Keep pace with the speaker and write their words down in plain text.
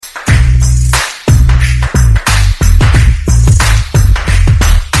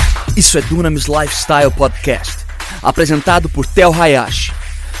Isso é Dunamis Lifestyle Podcast, apresentado por Tel Hayashi.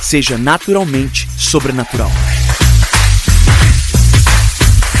 Seja naturalmente sobrenatural.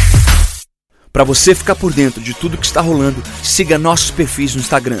 Para você ficar por dentro de tudo que está rolando, siga nossos perfis no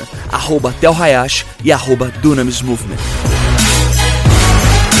Instagram, @TelHayashi e @DunamisMovement.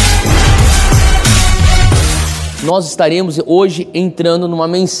 Nós estaremos hoje entrando numa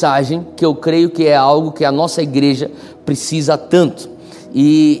mensagem que eu creio que é algo que a nossa igreja precisa tanto.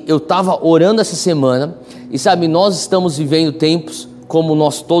 E eu estava orando essa semana e sabe, nós estamos vivendo tempos, como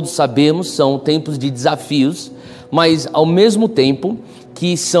nós todos sabemos, são tempos de desafios, mas ao mesmo tempo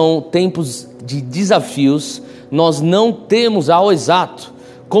que são tempos de desafios, nós não temos ao exato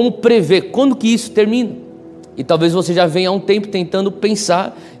como prever quando que isso termina. E talvez você já venha há um tempo tentando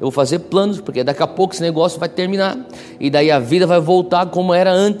pensar, eu vou fazer planos, porque daqui a pouco esse negócio vai terminar, e daí a vida vai voltar como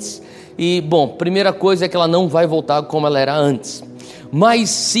era antes. E bom, primeira coisa é que ela não vai voltar como ela era antes, mas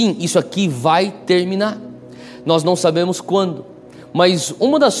sim, isso aqui vai terminar. Nós não sabemos quando, mas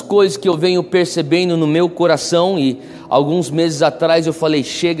uma das coisas que eu venho percebendo no meu coração, e alguns meses atrás eu falei,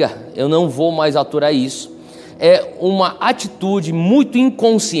 chega, eu não vou mais aturar isso, é uma atitude muito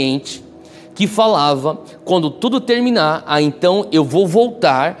inconsciente, que falava, quando tudo terminar, então eu vou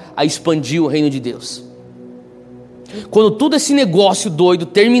voltar a expandir o reino de Deus. Quando todo esse negócio doido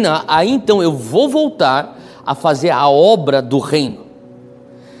terminar, aí então eu vou voltar a fazer a obra do reino.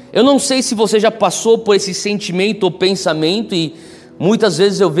 Eu não sei se você já passou por esse sentimento ou pensamento, e muitas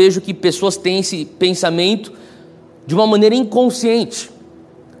vezes eu vejo que pessoas têm esse pensamento de uma maneira inconsciente.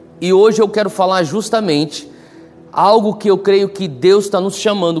 E hoje eu quero falar justamente algo que eu creio que Deus está nos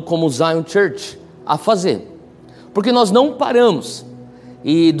chamando como Zion Church a fazer, porque nós não paramos,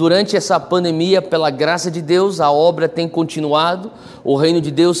 e durante essa pandemia, pela graça de Deus, a obra tem continuado, o reino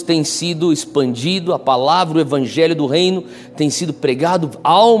de Deus tem sido expandido, a palavra, o evangelho do reino tem sido pregado,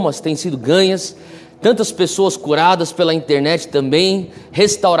 almas têm sido ganhas, tantas pessoas curadas pela internet também,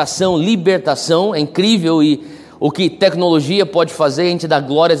 restauração, libertação, é incrível. E o que tecnologia pode fazer, a gente dá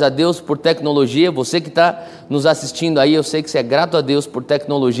glórias a Deus por tecnologia. Você que está nos assistindo aí, eu sei que você é grato a Deus por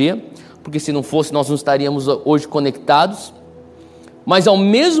tecnologia, porque se não fosse nós não estaríamos hoje conectados. Mas ao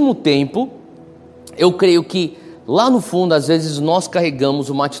mesmo tempo, eu creio que lá no fundo, às vezes nós carregamos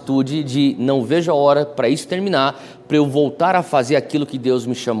uma atitude de não vejo a hora para isso terminar, para eu voltar a fazer aquilo que Deus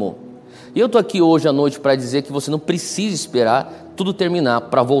me chamou. E eu estou aqui hoje à noite para dizer que você não precisa esperar tudo terminar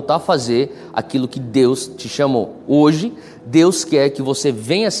para voltar a fazer aquilo que Deus te chamou. Hoje, Deus quer que você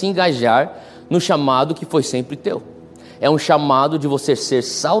venha se engajar no chamado que foi sempre teu. É um chamado de você ser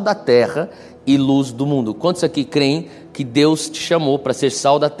sal da terra e luz do mundo. Quantos aqui creem que Deus te chamou para ser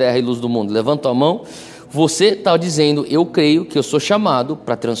sal da terra e luz do mundo? Levanta a mão. Você está dizendo, eu creio que eu sou chamado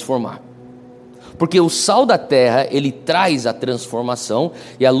para transformar. Porque o sal da terra, ele traz a transformação,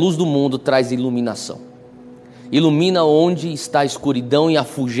 e a luz do mundo traz iluminação. Ilumina onde está a escuridão e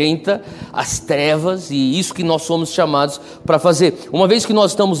afugenta as trevas, e isso que nós somos chamados para fazer. Uma vez que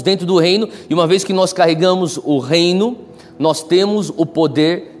nós estamos dentro do reino, e uma vez que nós carregamos o reino, nós temos o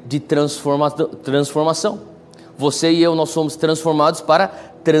poder de transformação. Você e eu, nós somos transformados para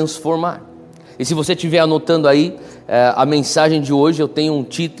transformar. E se você estiver anotando aí a mensagem de hoje, eu tenho um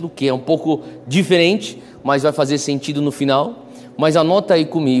título que é um pouco diferente, mas vai fazer sentido no final. Mas anota aí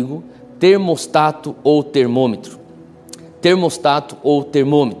comigo, termostato ou termômetro. Termostato ou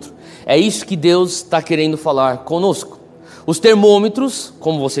termômetro. É isso que Deus está querendo falar conosco. Os termômetros,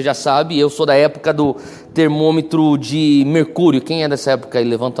 como você já sabe, eu sou da época do termômetro de mercúrio. Quem é dessa época aí?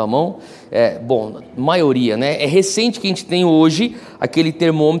 Levanta a mão. Bom, maioria, né? É recente que a gente tem hoje aquele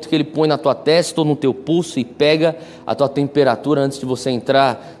termômetro que ele põe na tua testa ou no teu pulso e pega a tua temperatura antes de você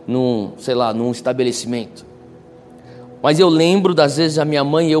entrar num estabelecimento. Mas eu lembro das vezes a minha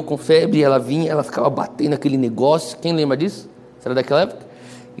mãe e eu com febre, ela vinha, ela ficava batendo aquele negócio. Quem lembra disso? Será daquela época?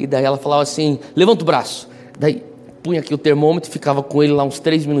 E daí ela falava assim, levanta o braço. Daí punha aqui o termômetro, ficava com ele lá uns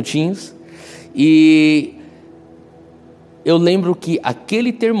 3 minutinhos. E eu lembro que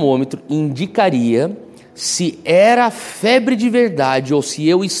aquele termômetro indicaria se era febre de verdade ou se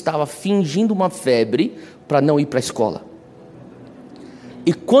eu estava fingindo uma febre para não ir para a escola.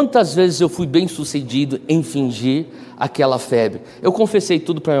 E quantas vezes eu fui bem sucedido em fingir aquela febre. Eu confessei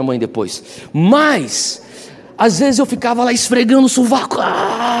tudo para minha mãe depois. Mas às vezes eu ficava lá esfregando o sovaco.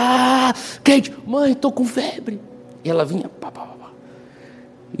 Quente, mãe, estou com febre. E ela vinha,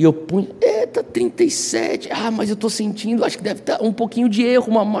 e eu punha, eita, 37, mas eu estou sentindo, acho que deve estar um pouquinho de erro,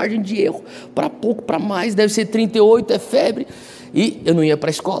 uma margem de erro, para pouco, para mais, deve ser 38, é febre, e eu não ia para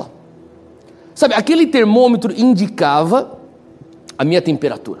a escola. Sabe, aquele termômetro indicava a minha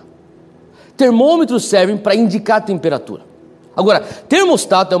temperatura. Termômetros servem para indicar a temperatura. Agora,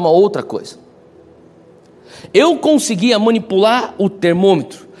 termostato é uma outra coisa. Eu conseguia manipular o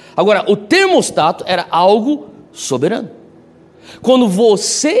termômetro. Agora, o termostato era algo soberano. Quando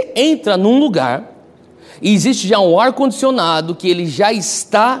você entra num lugar e existe já um ar-condicionado que ele já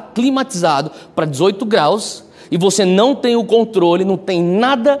está climatizado para 18 graus e você não tem o controle, não tem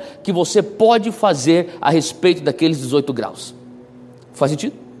nada que você pode fazer a respeito daqueles 18 graus. Faz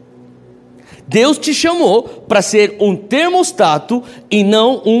sentido? Deus te chamou para ser um termostato e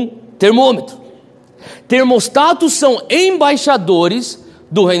não um termômetro. Termostatos são embaixadores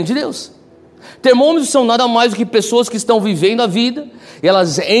do reino de Deus. Termômetros são nada mais do que pessoas que estão vivendo a vida, e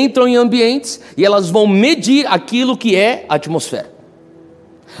elas entram em ambientes e elas vão medir aquilo que é a atmosfera.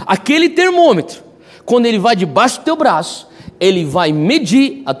 Aquele termômetro, quando ele vai debaixo do teu braço, ele vai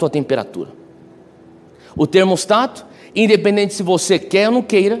medir a tua temperatura. O termostato, independente se você quer ou não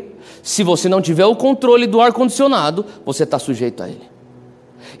queira, se você não tiver o controle do ar-condicionado, você está sujeito a ele.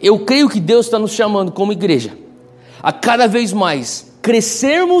 Eu creio que Deus está nos chamando como igreja a cada vez mais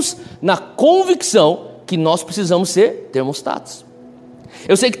crescermos na convicção que nós precisamos ser termostatos.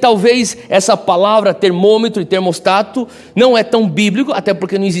 Eu sei que talvez essa palavra termômetro e termostato não é tão bíblico, até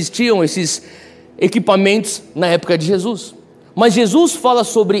porque não existiam esses equipamentos na época de Jesus. Mas Jesus fala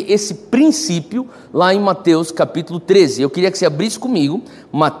sobre esse princípio lá em Mateus capítulo 13. Eu queria que você abrisse comigo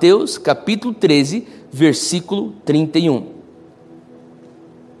Mateus capítulo 13, versículo 31.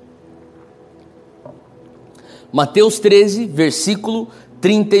 Mateus 13, versículo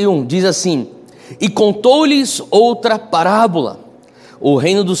 31, diz assim: e contou-lhes outra parábola. O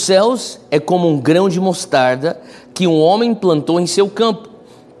reino dos céus é como um grão de mostarda que um homem plantou em seu campo.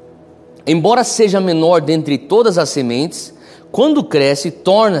 Embora seja menor dentre todas as sementes, quando cresce,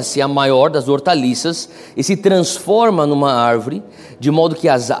 torna-se a maior das hortaliças e se transforma numa árvore, de modo que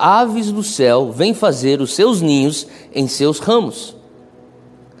as aves do céu vêm fazer os seus ninhos em seus ramos.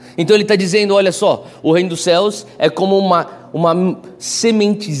 Então ele está dizendo, olha só, o reino dos céus é como uma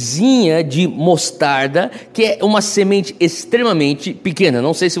sementezinha de mostarda, que é uma semente extremamente pequena.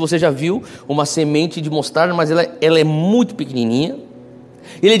 Não sei se você já viu uma semente de mostarda, mas ela é muito pequenininha.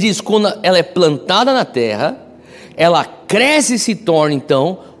 Ele diz, quando ela é plantada na terra, ela cresce e se torna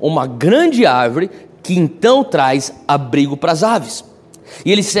então uma grande árvore, que então traz abrigo para as aves.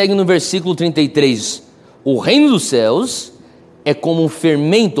 E ele segue no versículo 33, o reino dos céus é como um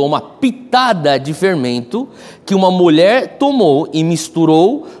fermento, ou uma pitada de fermento, que uma mulher tomou e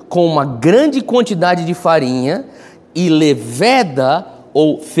misturou com uma grande quantidade de farinha, e leveda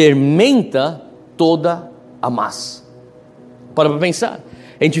ou fermenta toda a massa. Para pensar,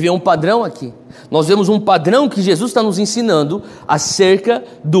 a gente vê um padrão aqui. Nós vemos um padrão que Jesus está nos ensinando acerca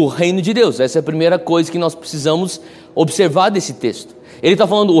do reino de Deus. Essa é a primeira coisa que nós precisamos observar desse texto. Ele está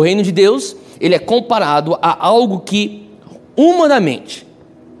falando, o reino de Deus, ele é comparado a algo que humanamente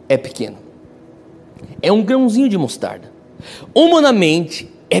é pequeno. É um grãozinho de mostarda. Humanamente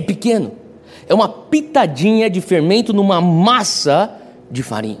é pequeno. É uma pitadinha de fermento numa massa de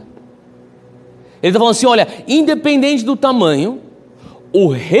farinha. Ele está falando assim, olha, independente do tamanho, o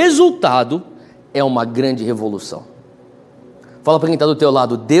resultado é uma grande revolução. Fala para quem está do teu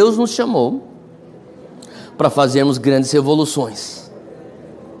lado, Deus nos chamou para fazermos grandes revoluções.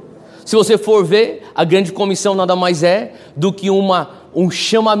 Se você for ver, a grande comissão nada mais é do que um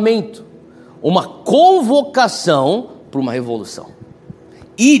chamamento, uma convocação para uma revolução.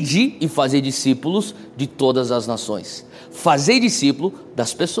 Ide e fazer discípulos de todas as nações. Fazer discípulo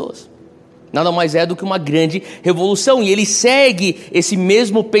das pessoas. Nada mais é do que uma grande revolução. E ele segue esse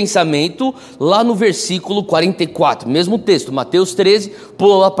mesmo pensamento lá no versículo 44, mesmo texto, Mateus 13,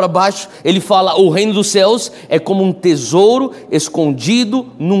 pula lá para baixo, ele fala, o reino dos céus é como um tesouro escondido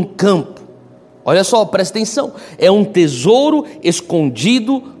num campo. Olha só, presta atenção, é um tesouro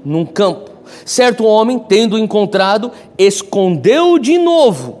escondido num campo. Certo homem, tendo encontrado, escondeu de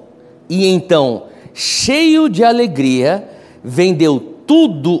novo, e então, cheio de alegria, vendeu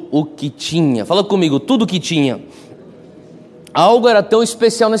tudo o que tinha. Fala comigo, tudo o que tinha. Algo era tão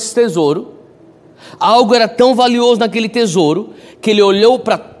especial nesse tesouro, algo era tão valioso naquele tesouro, que ele olhou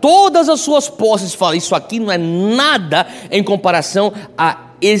para todas as suas posses e falou, isso aqui não é nada em comparação a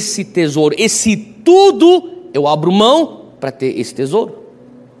esse tesouro. Esse tudo eu abro mão para ter esse tesouro.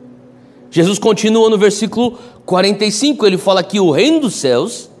 Jesus continua no versículo 45, ele fala que o reino dos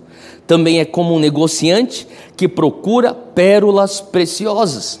céus também é como um negociante que procura pérolas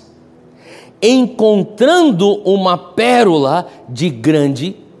preciosas. Encontrando uma pérola de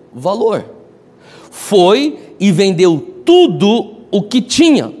grande valor, foi e vendeu tudo o que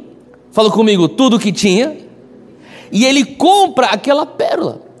tinha. Fala comigo, tudo o que tinha. E ele compra aquela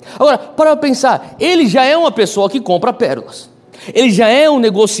pérola. Agora, para pensar, ele já é uma pessoa que compra pérolas. Ele já é um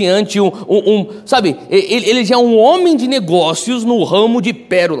negociante, sabe, ele já é um homem de negócios no ramo de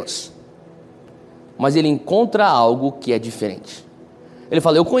pérolas. Mas ele encontra algo que é diferente. Ele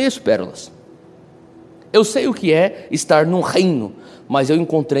fala: eu conheço pérolas. Eu sei o que é estar num reino, mas eu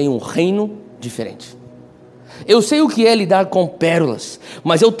encontrei um reino diferente. Eu sei o que é lidar com pérolas,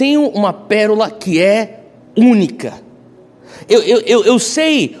 mas eu tenho uma pérola que é única. Eu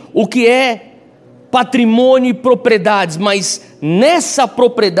sei o que é patrimônio e propriedades, mas nessa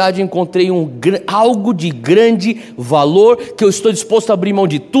propriedade eu encontrei algo de grande valor, que eu estou disposto a abrir mão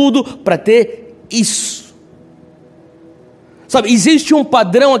de tudo para ter isso. Sabe, existe um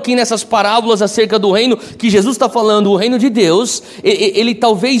padrão aqui nessas parábolas acerca do reino que Jesus está falando. O reino de Deus, ele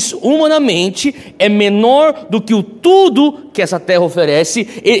talvez humanamente é menor do que o tudo que essa terra oferece.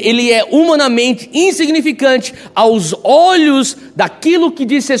 Ele é humanamente insignificante aos olhos daquilo que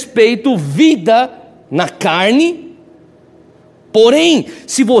diz respeito vida na carne. Porém,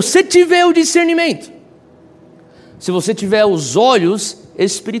 se você tiver o discernimento, se você tiver os olhos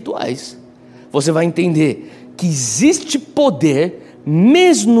espirituais, você vai entender que existe poder,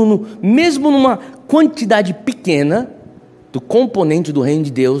 mesmo numa quantidade pequena, do componente do reino de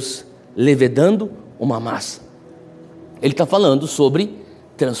Deus, levedando uma massa. Ele está falando sobre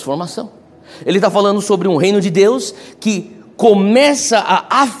transformação. Ele está falando sobre um reino de Deus que começa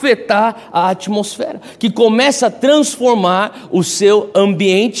a afetar a atmosfera, que começa a transformar o seu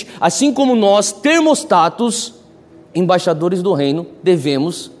ambiente, assim como nós, termostatos, embaixadores do reino,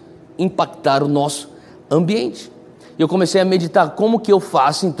 devemos impactar o nosso ambiente. E eu comecei a meditar: como que eu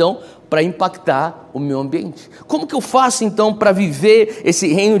faço então para impactar o meu ambiente? Como que eu faço então para viver esse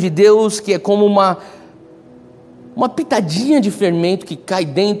reino de Deus que é como uma pitadinha de fermento que cai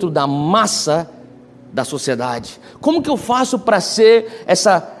dentro da massa da sociedade? Como que eu faço para ser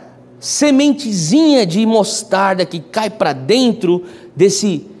essa sementezinha de mostarda que cai para dentro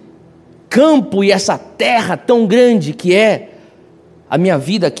desse campo e essa terra tão grande que é a minha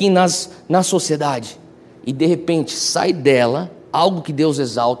vida aqui na sociedade? E de repente sai dela algo que Deus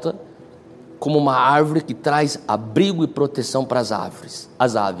exalta como uma árvore que traz abrigo e proteção para as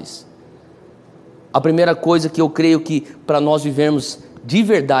aves. A primeira coisa que eu creio que para nós vivermos de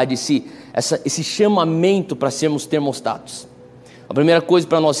verdade esse chamamento para sermos termostatos, a primeira coisa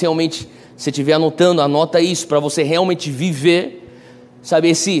para nós realmente, se estiver anotando, anota isso, para você realmente viver,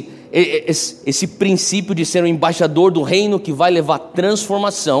 sabe, esse princípio de ser um embaixador do reino que vai levar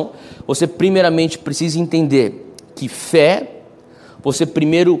transformação. Você primeiramente precisa entender que fé, você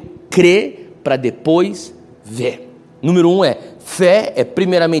primeiro crê para depois ver. Número 1 fé é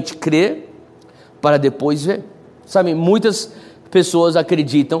primeiramente crer para depois ver. Sabe, muitas pessoas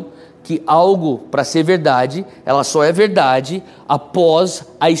acreditam que algo, para ser verdade, ela só é verdade após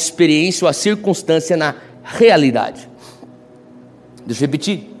a experiência ou a circunstância na realidade. Deixa eu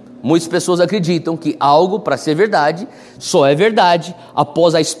repetir. Muitas pessoas acreditam que algo, para ser verdade, só é verdade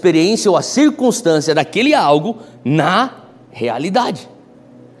após a experiência ou a circunstância daquele algo na realidade.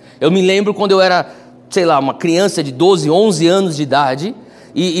 Eu me lembro quando eu era, sei lá, uma criança de 12, 11 anos de idade,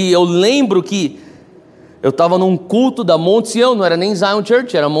 e eu lembro que eu estava num culto da Monte Sião, não era nem Zion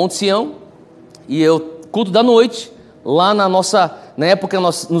Church, era Monte Sião, e culto da noite, lá na época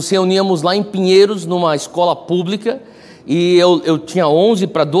nós nos reuníamos lá em Pinheiros, numa escola pública, e eu tinha 11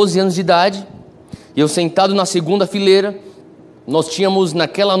 para 12 anos de idade, e eu sentado na segunda fileira, nós tínhamos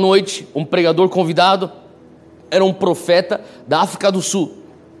naquela noite um pregador convidado, era um profeta da África do Sul,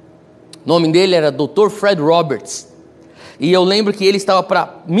 o nome dele era Dr. Fred Roberts, e eu lembro que ele estava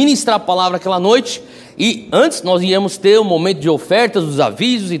para ministrar a palavra aquela noite, e antes nós íamos ter um momento de ofertas, dos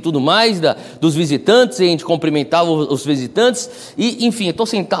avisos e tudo mais, dos visitantes, e a gente cumprimentava os visitantes, e enfim, eu estou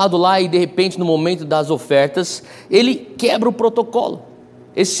sentado lá e de repente no momento das ofertas, ele quebra o protocolo.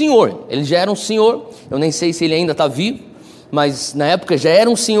 Esse senhor, ele já era um senhor, eu nem sei se ele ainda está vivo, mas na época já era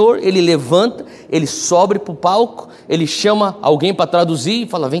um senhor, ele levanta, ele sobe para o palco, ele chama alguém para traduzir e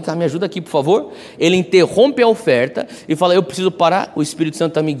fala: vem cá, me ajuda aqui por favor. Ele interrompe a oferta e fala: eu preciso parar, o Espírito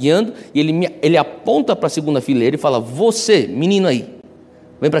Santo está me guiando, e ele aponta para a segunda fileira e fala: você, menino aí,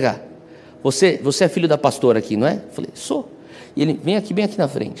 vem para cá, você é filho da pastora aqui, não é? Eu falei: sou. E ele: vem aqui, bem aqui na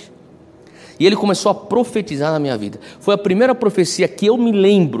frente. E ele começou a profetizar na minha vida. Foi a primeira profecia que eu me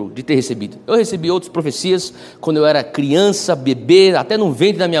lembro de ter recebido. Eu recebi outras profecias quando eu era criança, bebê, até no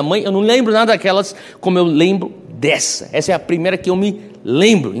ventre da minha mãe. Eu não lembro nada daquelas como eu lembro dessa. Essa é a primeira que eu me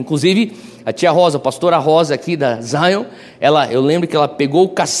lembro. Inclusive, a tia Rosa, a pastora Rosa aqui da Zion, eu lembro que ela pegou o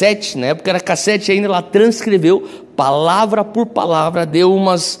cassete, na época era cassete ainda, ela transcreveu palavra por palavra, deu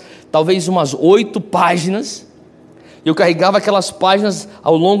talvez umas 8 páginas. Eu carregava aquelas páginas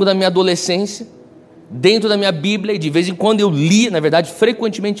ao longo da minha adolescência, dentro da minha Bíblia, e de vez em quando eu lia, na verdade,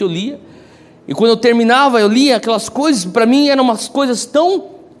 frequentemente eu lia, e quando eu terminava, eu lia aquelas coisas, para mim eram umas coisas tão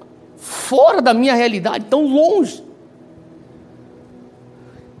fora da minha realidade, tão longe.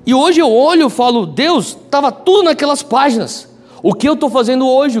 E hoje eu olho e falo, Deus, estava tudo naquelas páginas. O que eu estou fazendo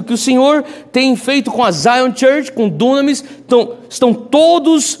hoje, o que o Senhor tem feito com a Zion Church, com Dunamis, estão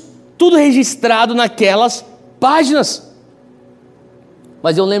tudo registrado naquelas páginas.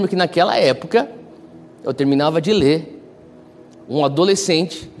 Mas eu lembro que naquela época, eu terminava de ler, um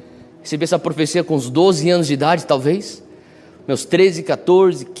adolescente, recebi essa profecia com uns 12 anos de idade, talvez, meus 13,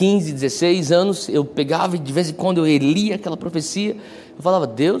 14, 15, 16 anos, eu pegava e de vez em quando eu lia aquela profecia, eu falava,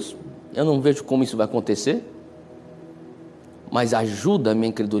 Deus, eu não vejo como isso vai acontecer, mas ajuda a minha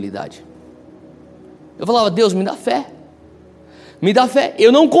incredulidade. Eu falava, Deus, me dá fé,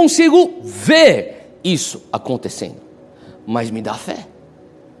 eu não consigo ver isso acontecendo, mas me dá fé.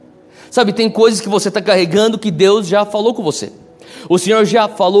 Sabe, tem coisas que você está carregando que Deus já falou com você. O Senhor já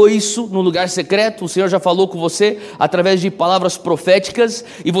falou isso no lugar secreto, o Senhor já falou com você através de palavras proféticas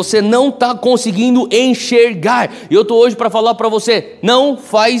e você não está conseguindo enxergar. E eu estou hoje para falar para você, não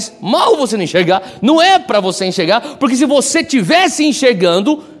faz mal você não enxergar, não é para você enxergar, porque se você estivesse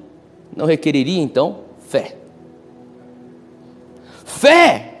enxergando, não requeriria então fé.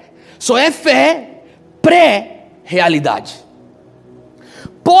 Fé só é fé pré-realidade.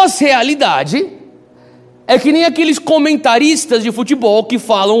 Pós-realidade é que nem aqueles comentaristas de futebol que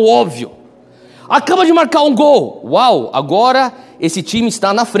falam o óbvio. Acaba de marcar um gol. Uau, agora esse time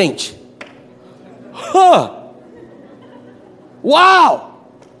está na frente. Uau!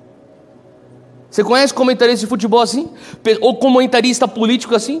 Você conhece comentarista de futebol assim? Ou comentarista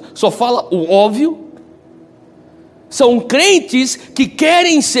político assim? Só fala o óbvio? São crentes que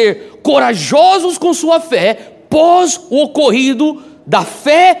querem ser corajosos com sua fé pós o ocorrido da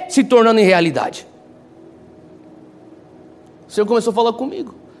fé se tornando em realidade. O Senhor começou a falar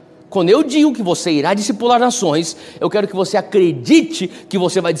comigo. Quando eu digo que você irá discipular nações, eu quero que você acredite que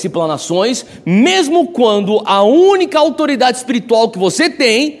você vai discipular nações, mesmo quando a única autoridade espiritual que você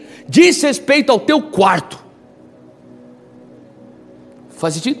tem diz respeito ao teu quarto.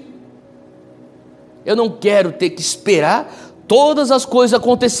 Faz sentido? Eu não quero ter que esperar todas as coisas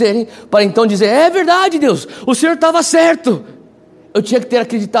acontecerem para então dizer, é verdade, Deus, o Senhor estava certo. Eu tinha que ter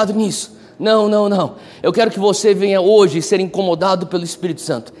acreditado nisso. Não. Eu quero que você venha hoje ser incomodado pelo Espírito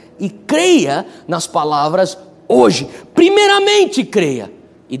Santo e creia nas palavras hoje. Primeiramente creia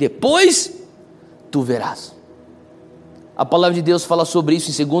e depois tu verás. A palavra de Deus fala sobre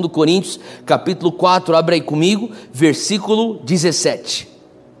isso em 2 Coríntios, capítulo 4, abre aí comigo, versículo 17.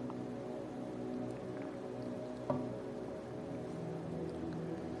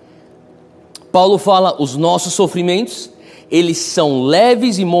 Paulo fala, os nossos sofrimentos, eles são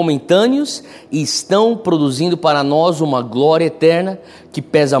leves e momentâneos e estão produzindo para nós uma glória eterna que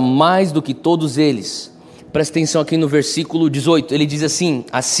pesa mais do que todos eles. Presta atenção aqui no versículo 18, ele diz assim,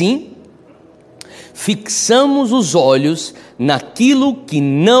 assim, fixamos os olhos naquilo que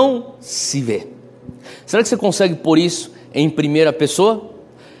não se vê. Será que você consegue pôr isso em primeira pessoa?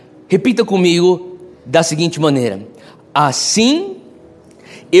 Repita comigo da seguinte maneira, assim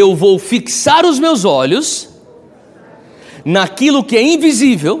eu vou fixar os meus olhos naquilo que é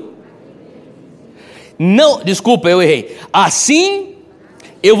invisível. Não, desculpa, eu errei. Assim,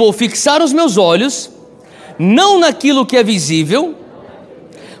 eu vou fixar os meus olhos não naquilo que é visível,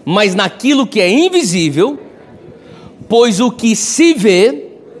 mas naquilo que é invisível, pois o que se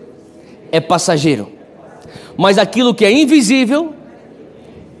vê é passageiro, mas aquilo que é invisível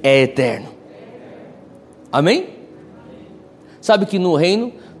é eterno. Amém? Sabe que no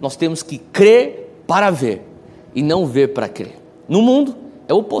reino nós temos que crer para ver e não ver para crer. No mundo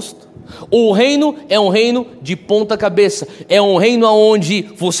é o oposto. O reino é um reino de ponta cabeça. É um reino onde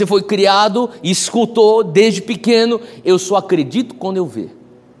você foi criado e escutou desde pequeno. Eu só acredito quando eu ver.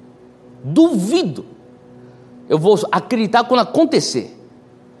 Duvido. Eu vou acreditar quando acontecer.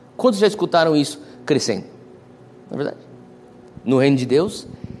 Quantos já escutaram isso crescendo? Não é verdade? No reino de Deus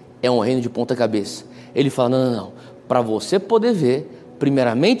é um reino de ponta cabeça. Ele fala, não. Para você poder ver,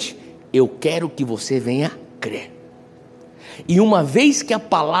 primeiramente, eu quero que você venha crer. E uma vez que a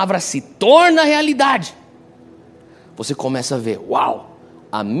palavra se torna realidade, você começa a ver, uau,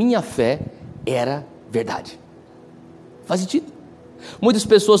 a minha fé era verdade. Faz sentido? Muitas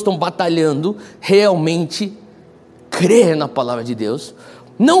pessoas estão batalhando realmente crer na palavra de Deus,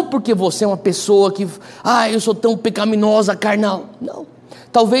 não porque você é uma pessoa que, eu sou tão pecaminosa, carnal. Não,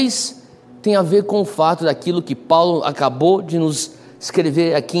 talvez tenha a ver com o fato daquilo que Paulo acabou de nos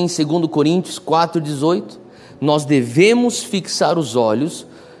escrever aqui em 2 Coríntios 4,18, nós devemos fixar os olhos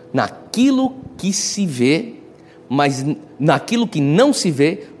naquilo que se vê, mas naquilo que não se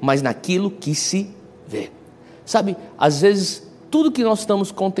vê, mas naquilo que se vê. Sabe, às vezes tudo que nós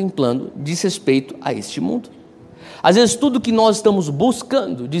estamos contemplando diz respeito a este mundo. Às vezes tudo que nós estamos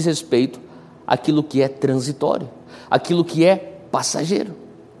buscando diz respeito àquilo que é transitório, aquilo que é passageiro.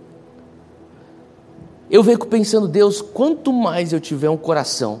 Eu fico pensando, Deus, quanto mais eu tiver um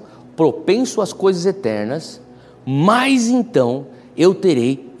coração propenso às coisas eternas, mais então eu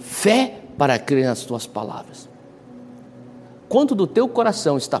terei fé para crer nas tuas palavras. Quanto do teu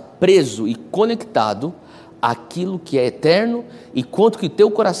coração está preso e conectado àquilo que é eterno, e quanto que o teu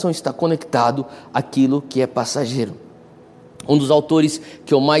coração está conectado àquilo que é passageiro. Um dos autores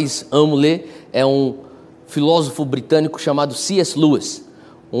que eu mais amo ler é um filósofo britânico chamado C.S. Lewis,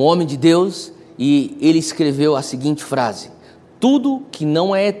 um homem de Deus, e ele escreveu a seguinte frase: tudo que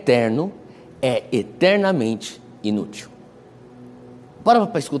não é eterno é eternamente inútil. Para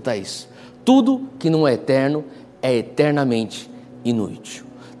escutar isso. Tudo que não é eterno é eternamente inútil.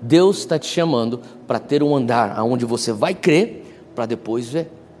 Deus está te chamando para ter um andar onde você vai crer para depois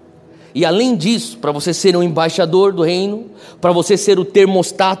ver. E além disso, para você ser um embaixador do reino, para você ser o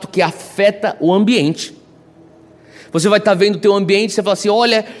termostato que afeta o ambiente, você vai estar vendo o teu ambiente e você fala assim,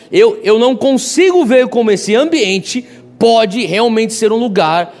 olha, eu não consigo ver como esse ambiente pode realmente ser um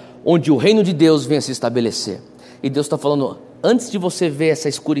lugar onde o reino de Deus venha se estabelecer. E Deus está falando, antes de você ver essa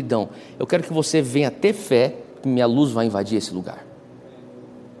escuridão, eu quero que você venha ter fé que minha luz vai invadir esse lugar.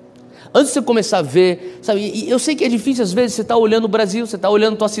 Antes de você começar a ver, sabe, e eu sei que é difícil às vezes, você está olhando o Brasil, você está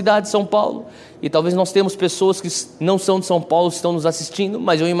olhando a tua cidade, São Paulo, e talvez nós temos pessoas que não são de São Paulo, estão nos assistindo,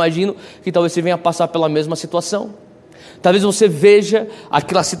 mas eu imagino que talvez você venha passar pela mesma situação. Talvez você veja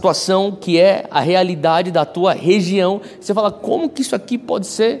aquela situação que é a realidade da tua região, você fala, como que isso aqui pode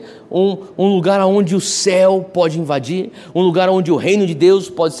ser um lugar onde o céu pode invadir, um lugar onde o reino de Deus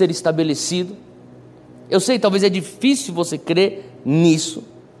pode ser estabelecido? Eu sei, talvez é difícil você crer nisso,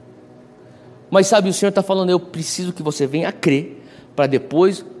 mas sabe, o Senhor está falando, eu preciso que você venha a crer, para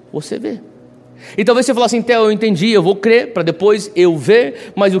depois você ver. E talvez você fale assim, Theo, eu entendi, eu vou crer, para depois eu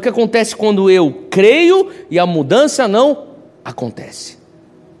ver, mas o que acontece quando eu creio e a mudança não acontece?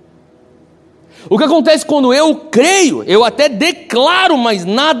 O que acontece quando eu creio, eu até declaro, mas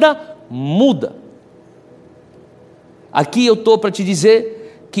nada muda? Aqui eu estou para te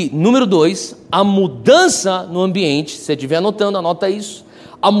dizer que, número 2, a mudança no ambiente, se você estiver anotando, anota isso,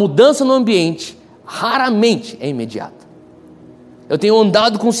 a mudança no ambiente raramente é imediata. Eu tenho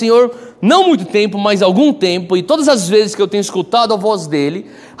andado com o Senhor não muito tempo, mas algum tempo, e todas as vezes que eu tenho escutado a voz dele,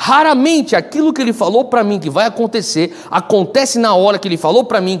 raramente aquilo que ele falou para mim que vai acontecer, acontece na hora que ele falou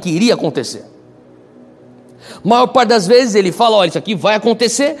para mim que iria acontecer. A maior parte das vezes ele fala, olha, isso aqui vai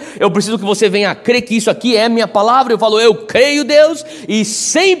acontecer, eu preciso que você venha a crer que isso aqui é a minha palavra. Eu falo, eu creio, Deus, e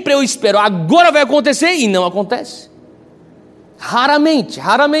sempre eu espero, agora vai acontecer, e não acontece. Raramente,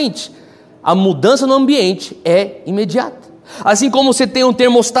 a mudança no ambiente é imediata. Assim como você tem um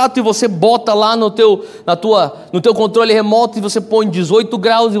termostato e você bota lá no teu controle remoto e você põe 18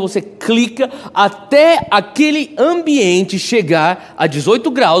 graus e você clica, até aquele ambiente chegar a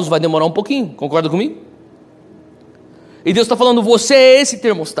 18 graus vai demorar um pouquinho, concorda comigo? E Deus está falando, você é esse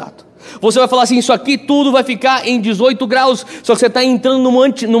termostato. Você vai falar assim, isso aqui tudo vai ficar em 18 graus, só que você está entrando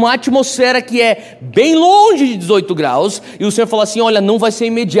numa atmosfera que é bem longe de 18 graus, e o Senhor fala assim, olha, não vai ser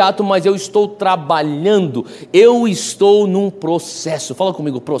imediato, mas eu estou trabalhando, eu estou num processo. Fala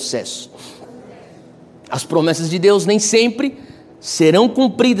comigo, processo. As promessas de Deus nem sempre serão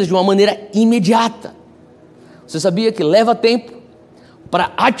cumpridas de uma maneira imediata. Você sabia que leva tempo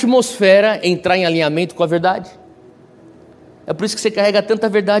para a atmosfera entrar em alinhamento com a verdade? É por isso que você carrega tanta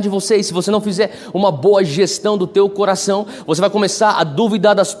verdade em você, e se você não fizer uma boa gestão do teu coração, você vai começar a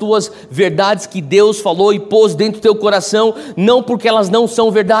duvidar das tuas verdades que Deus falou e pôs dentro do teu coração, não porque elas não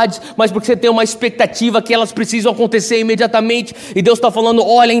são verdades, mas porque você tem uma expectativa que elas precisam acontecer imediatamente, e Deus está falando,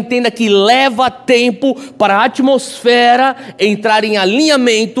 olha, entenda que leva tempo para a atmosfera entrar em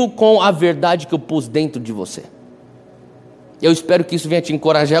alinhamento com a verdade que eu pus dentro de você. Eu espero que isso venha te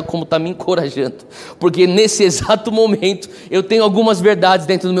encorajar como está me encorajando, porque nesse exato momento eu tenho algumas verdades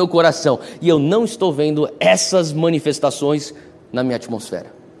dentro do meu coração e eu não estou vendo essas manifestações na minha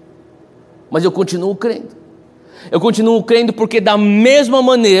atmosfera, mas eu continuo crendo porque da mesma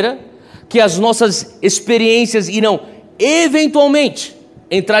maneira que as nossas experiências irão eventualmente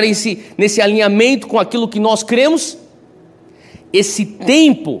entrar nesse alinhamento com aquilo que nós cremos, esse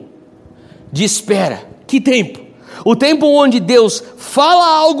tempo de espera, que tempo? O tempo onde Deus fala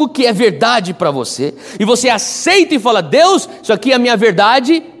algo que é verdade para você, e você aceita e fala, Deus, isso aqui é a minha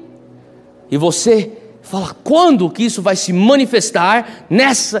verdade, e você fala quando que isso vai se manifestar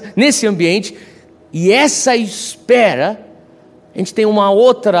nesse ambiente. E essa espera, a gente tem uma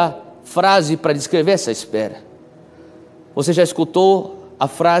outra frase para descrever essa espera. Você já escutou a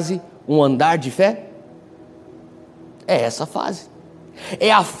frase, um andar de fé? É essa fase.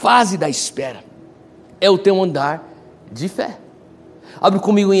 É a fase da espera. É o teu andar de fé. Abre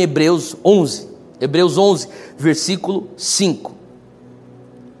comigo em Hebreus 11. Hebreus 11, versículo 5.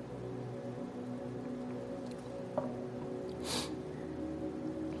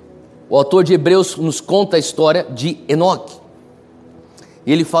 O autor de Hebreus nos conta a história de Enoque.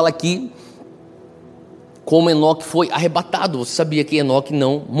 E ele fala aqui como Enoque foi arrebatado. Você sabia que Enoque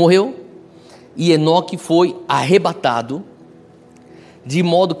não morreu? E Enoque foi arrebatado de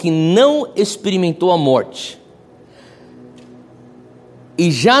modo que não experimentou a morte. E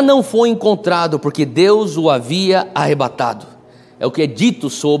já não foi encontrado, porque Deus o havia arrebatado. É o que é dito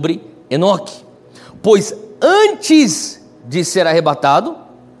sobre Enoque. Pois antes de ser arrebatado,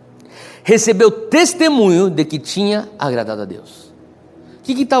 recebeu testemunho de que tinha agradado a Deus. O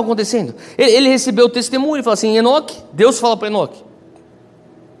que está acontecendo? Ele recebeu o testemunho, ele fala assim, Enoque, Deus fala para Enoque,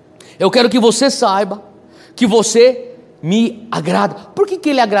 eu quero que você saiba que você me agrada. Por que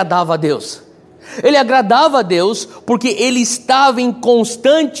ele agradava a Deus? Ele agradava a Deus porque ele estava em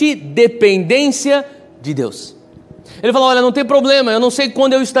constante dependência de Deus. Ele falou, olha, não tem problema, eu não sei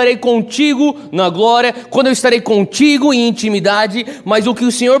quando eu estarei contigo na glória, quando eu estarei contigo em intimidade, mas o que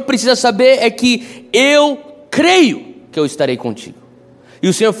o Senhor precisa saber é que eu creio que eu estarei contigo. E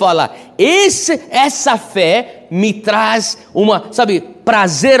o Senhor fala, essa fé me traz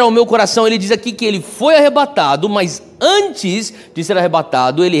prazer ao meu coração. Ele diz aqui que ele foi arrebatado, mas antes de ser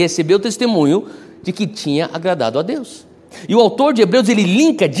arrebatado, ele recebeu o testemunho de que tinha agradado a Deus. E o autor de Hebreus, ele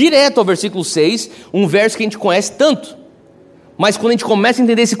linka direto ao versículo 6, um verso que a gente conhece tanto. Mas quando a gente começa a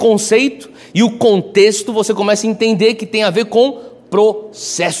entender esse conceito e o contexto, você começa a entender que tem a ver com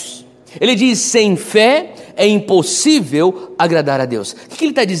processos. Ele diz, sem fé é impossível agradar a Deus. O que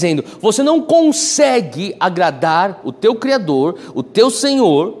ele está dizendo? Você não consegue agradar o teu Criador, o teu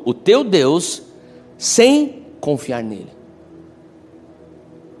Senhor, o teu Deus, sem confiar nele.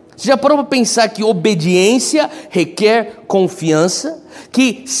 Você já parou para pensar que obediência requer confiança,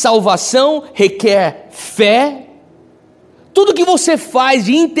 que salvação requer fé? Tudo que você faz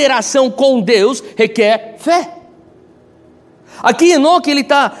de interação com Deus requer fé. Aqui Enoque, ele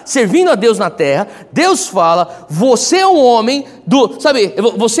está servindo a Deus na terra. Deus fala, você é um homem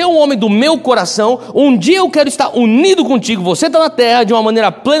você é um homem do meu coração. Um dia eu quero estar unido contigo. Você está na terra, de uma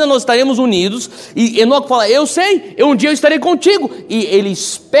maneira plena nós estaremos unidos. E Enoque fala, eu sei, um dia eu estarei contigo. E ele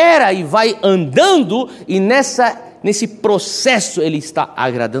espera e vai andando. E nesse processo ele está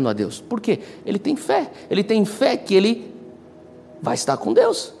agradando a Deus. Por quê? Ele tem fé. Ele tem fé que ele vai estar com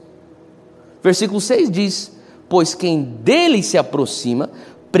Deus. Versículo 6 diz, pois quem dele se aproxima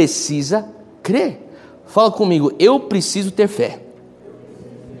precisa crer. Fala comigo, eu preciso ter fé.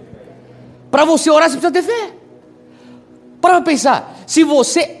 Para você orar, você precisa ter fé. Para pensar, se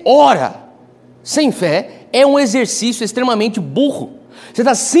você ora sem fé, é um exercício extremamente burro. Você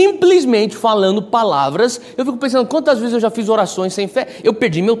está simplesmente falando palavras. Eu fico pensando, quantas vezes eu já fiz orações sem fé? Eu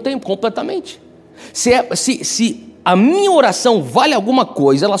perdi meu tempo completamente. Se a minha oração vale alguma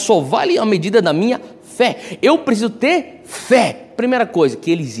coisa, ela só vale à medida da minha fé. Eu preciso ter fé. Primeira coisa, que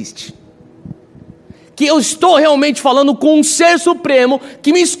ele existe. Que eu estou realmente falando com um ser supremo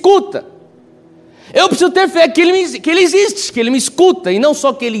que me escuta. Eu preciso ter fé que ele existe, que ele me escuta. E não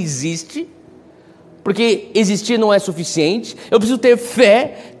só que ele existe, porque existir não é suficiente. Eu preciso ter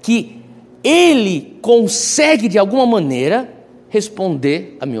fé que ele consegue de alguma maneira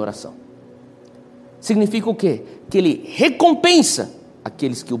responder a minha oração. Significa o quê? Que ele recompensa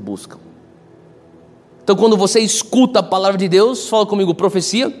aqueles que o buscam. Então quando você escuta a palavra de Deus, fala comigo,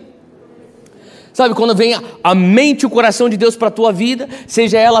 profecia. Sabe, quando vem a mente e o coração de Deus para a tua vida,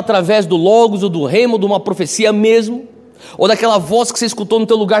 seja ela através do logos ou do rema, ou de uma profecia mesmo, ou daquela voz que você escutou no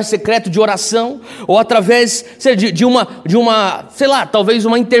teu lugar secreto de oração, ou através de uma, sei lá, talvez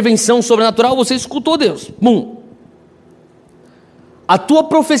uma intervenção sobrenatural, você escutou Deus. Bum. A tua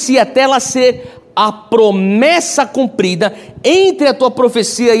profecia, até ela ser a promessa cumprida, entre a tua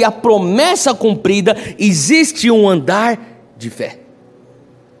profecia e a promessa cumprida, existe um andar de fé.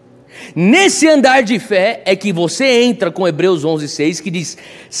 Nesse andar de fé é que você entra com Hebreus 11:6, que diz,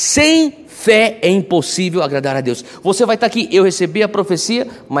 sem fé é impossível agradar a Deus. Você vai estar aqui, eu recebi a profecia,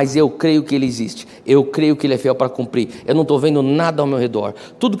 mas eu creio que ele existe, eu creio que ele é fiel para cumprir, eu não estou vendo nada ao meu redor,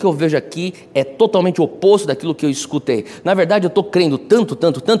 tudo que eu vejo aqui é totalmente oposto daquilo que eu escutei. Na verdade eu estou crendo tanto,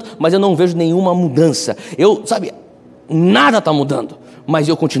 mas eu não vejo nenhuma mudança, nada está mudando, mas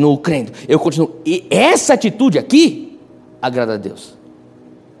eu continuo crendo, e essa atitude aqui agrada a Deus.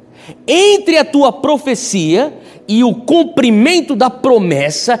 Entre a tua profecia e o cumprimento da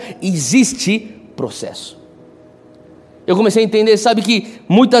promessa existe processo. Eu comecei a entender, sabe, que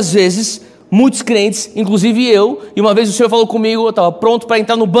muitas vezes, muitos crentes, inclusive eu, e uma vez o Senhor falou comigo, eu estava pronto para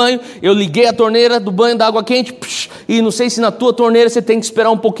entrar no banho, eu liguei a torneira do banho da água quente, e não sei se na tua torneira você tem que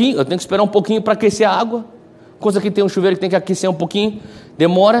esperar um pouquinho, eu tenho que esperar um pouquinho para aquecer a água. Coisa que tem um chuveiro que tem que aquecer um pouquinho,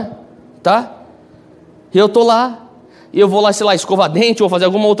 demora, tá? E eu estou lá, e eu vou lá, sei lá, escovar dente, ou fazer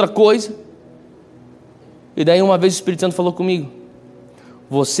alguma outra coisa. E daí uma vez o Espírito Santo falou comigo: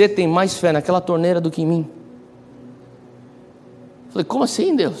 você tem mais fé naquela torneira do que em mim. Eu falei: como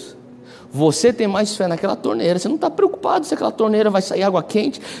assim, Deus? Você tem mais fé naquela torneira, você não está preocupado se aquela torneira vai sair água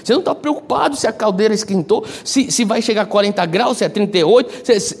quente, você não está preocupado se a caldeira esquentou, se vai chegar a 40 graus, se é 38,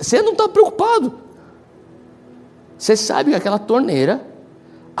 você não está preocupado. Você sabe que aquela torneira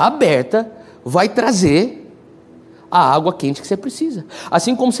aberta vai trazer a água quente que você precisa.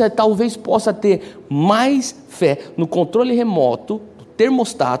 Assim como você talvez possa ter mais fé no controle remoto do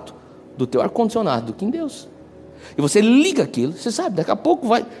termostato do teu ar-condicionado do que em Deus. E você liga aquilo, você sabe, daqui a pouco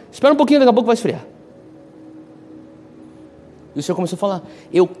vai, espera um pouquinho, daqui a pouco vai esfriar. E o Senhor começou a falar: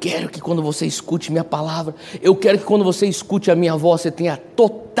 eu quero que quando você escute minha palavra, eu quero que quando você escute a minha voz, você tenha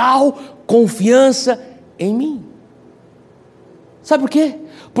total confiança em mim. Sabe por quê?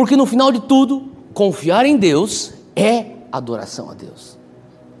 Porque no final de tudo, confiar em Deus é adoração a Deus.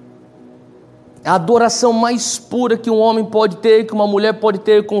 A adoração mais pura que um homem pode ter, que uma mulher pode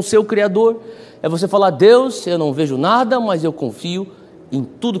ter com o seu Criador, é você falar: Deus, eu não vejo nada, mas eu confio em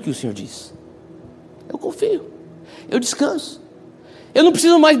tudo que o Senhor diz. Eu confio, eu descanso. Eu não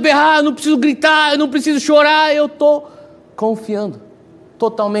preciso mais berrar, eu não preciso gritar, eu não preciso chorar, eu estou confiando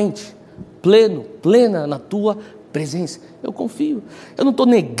totalmente, plena na tua presença. Eu confio. Eu não estou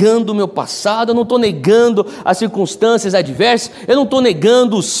negando o meu passado, eu não estou negando as circunstâncias adversas, eu não estou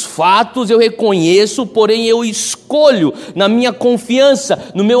negando os fatos, eu reconheço, porém eu escolho na minha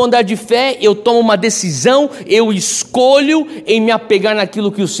confiança, no meu andar de fé, eu tomo uma decisão, eu escolho em me apegar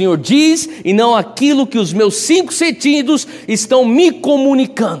naquilo que o Senhor diz e não aquilo que os meus 5 sentidos estão me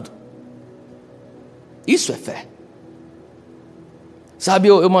comunicando. Isso é fé.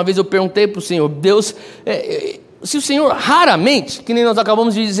 Sabe, uma vez eu perguntei para o Senhor: Deus, se o Senhor raramente, que nem nós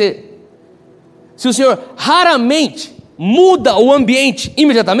acabamos de dizer, se o Senhor raramente muda o ambiente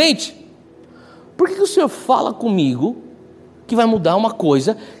imediatamente, por que o Senhor fala comigo que vai mudar uma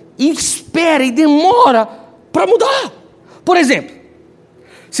coisa e espera e demora para mudar? Por exemplo,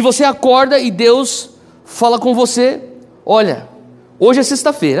 se você acorda e Deus fala com você: olha, hoje é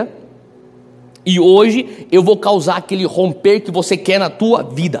sexta-feira e hoje eu vou causar aquele romper que você quer na tua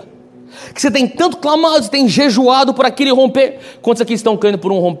vida, que você tem tanto clamado, você tem jejuado por aquele romper. Quantos aqui estão crendo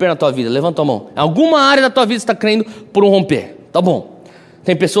por um romper na tua vida? Levanta a mão. Em alguma área da tua vida você está crendo por um romper. Tá bom.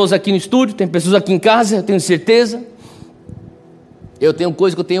 Tem pessoas aqui no estúdio, tem pessoas aqui em casa, eu tenho certeza. Eu tenho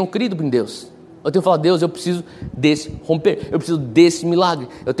coisa que eu tenho crido em Deus. Eu tenho falado: Deus, eu preciso desse romper, eu preciso desse milagre.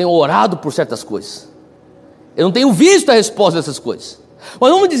 Eu tenho orado por certas coisas, eu não tenho visto a resposta dessas coisas.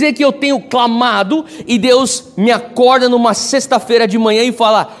 Mas vamos dizer que eu tenho clamado e Deus me acorda numa sexta-feira de manhã e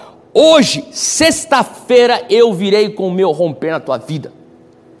fala: hoje, sexta-feira, eu virei com o meu romper na tua vida.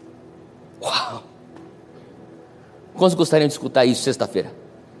 Uau! Quantos gostariam de escutar isso sexta-feira?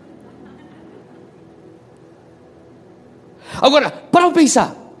 Agora, para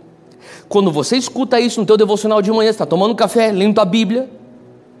pensar. Quando você escuta isso no teu devocional de manhã, você está tomando café, lendo a Bíblia,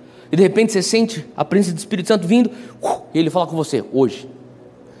 e de repente você sente a presença do Espírito Santo vindo, e ele fala com você: hoje,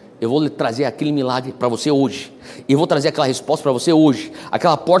 eu vou trazer aquele milagre para você hoje, e eu vou trazer aquela resposta para você hoje,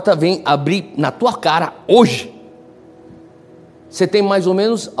 aquela porta vem abrir na tua cara hoje. Você tem mais ou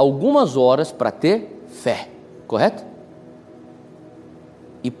menos algumas horas para ter fé, correto?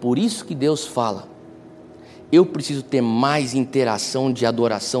 E por isso que Deus fala: eu preciso ter mais interação de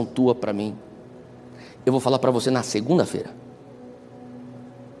adoração tua para mim. Eu vou falar para você na segunda-feira.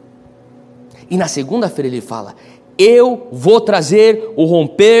 E na segunda-feira ele fala: eu vou trazer o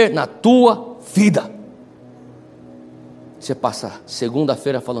romper na tua vida. Você passa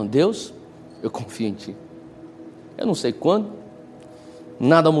segunda-feira falando: Deus, eu confio em ti. Eu não sei quando,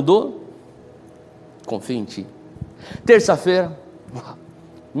 nada mudou, confio em ti. Terça-feira,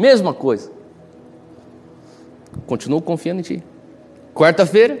 mesma coisa, continuo confiando em ti.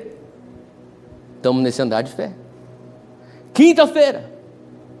 Quarta-feira, estamos nesse andar de fé. Quinta-feira,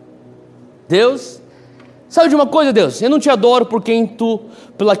 Deus, sabe de uma coisa, Deus? Eu não te adoro por quem tu,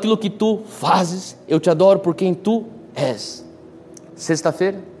 pelo aquilo que tu fazes, eu te adoro por quem tu és.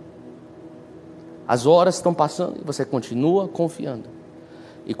 Sexta-feira, as horas estão passando e você continua confiando.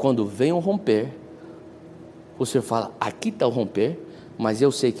 E quando vem um romper, o Senhor fala, aqui está o romper, mas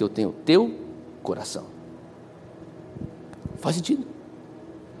eu sei que eu tenho o teu coração. Faz sentido?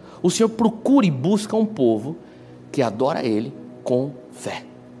 O Senhor procura e busca um povo que adora Ele com fé,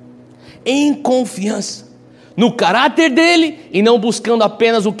 em confiança, no caráter dEle, e não buscando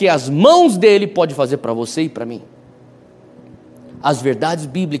apenas o que as mãos dEle podem fazer para você e para mim. As verdades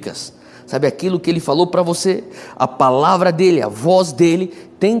bíblicas, sabe, aquilo que Ele falou para você, a palavra dEle, a voz dEle,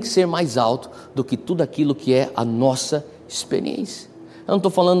 tem que ser mais alto do que tudo aquilo que é a nossa experiência. Eu não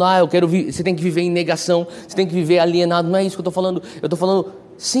estou falando, você tem que viver em negação, você tem que viver alienado, não é isso que eu estou falando. Eu estou falando,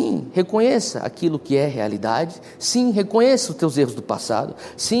 sim, reconheça aquilo que é realidade, sim, reconheça os teus erros do passado,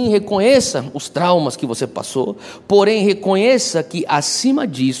 sim, reconheça os traumas que você passou, porém reconheça que acima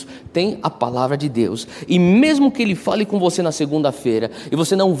disso tem a palavra de Deus, e mesmo que Ele fale com você na segunda-feira, e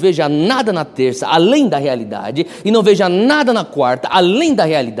você não veja nada na terça, além da realidade, e não veja nada na quarta, além da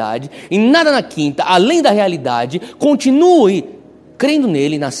realidade, e nada na quinta, além da realidade, continue crendo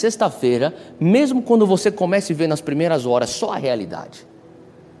nele na sexta-feira, mesmo quando você comece a ver nas primeiras horas só a realidade.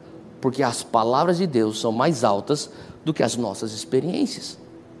 Porque as palavras de Deus são mais altas do que as nossas experiências.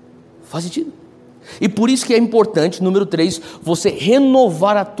 Faz sentido? E por isso que é importante, número 3, você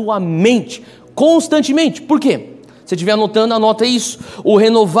renovar a tua mente constantemente. Por quê? Se estiver anotando, anota isso. O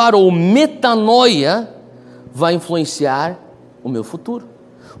renovar ou metanoia vai influenciar o meu futuro.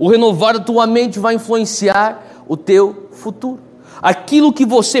 O renovar a tua mente vai influenciar o teu futuro. Aquilo que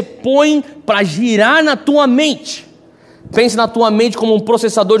você põe para girar na tua mente. Pense na tua mente como um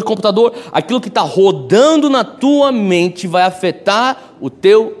processador de computador. Aquilo que está rodando na tua mente vai afetar o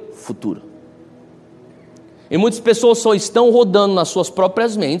teu futuro. E muitas pessoas só estão rodando nas suas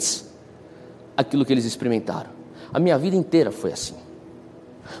próprias mentes aquilo que eles experimentaram. A minha vida inteira foi assim.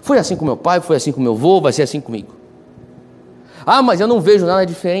 Foi assim com meu pai, foi assim com meu avô, vai ser assim comigo. Mas eu não vejo nada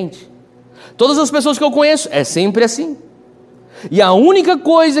diferente. Todas as pessoas que eu conheço, é sempre assim. E a única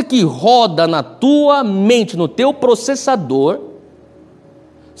coisa que roda na tua mente, no teu processador,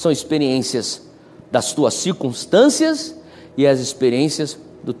 são experiências das tuas circunstâncias e as experiências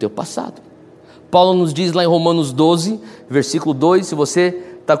do teu passado. Paulo nos diz lá em Romanos 12, versículo 2, se você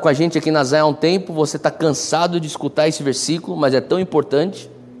está com a gente aqui na Zé há um tempo, você está cansado de escutar esse versículo, mas é tão importante.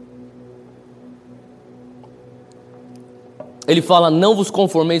 Ele fala, não vos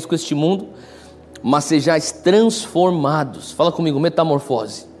conformeis com este mundo, mas sejais transformados. Fala comigo,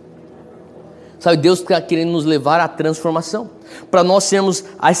 metamorfose. Sabe, Deus está querendo nos levar à transformação. Para nós sermos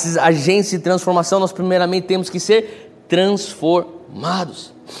esses agentes de transformação, nós primeiramente temos que ser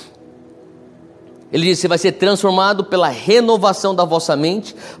transformados. Ele diz, você vai ser transformado pela renovação da vossa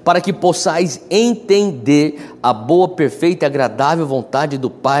mente, para que possais entender a boa, perfeita e agradável vontade do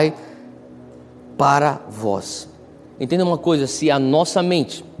Pai para vós. Entenda uma coisa, se a nossa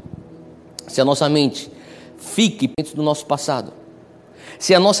mente fique dentro do nosso passado,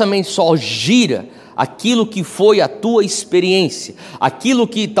 se a nossa mente só gira aquilo que foi a tua experiência, aquilo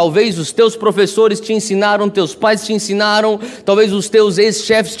que talvez os teus professores te ensinaram, teus pais te ensinaram, talvez os teus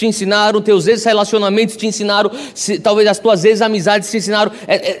ex-chefes te ensinaram, teus ex-relacionamentos te ensinaram, talvez as tuas ex-amizades te ensinaram,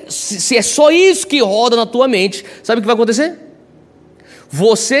 se é só isso que roda na tua mente, sabe o que vai acontecer?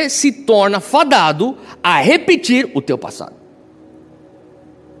 Você se torna fadado a repetir o teu passado.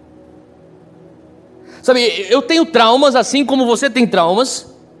 Sabe, eu tenho traumas assim como você tem traumas,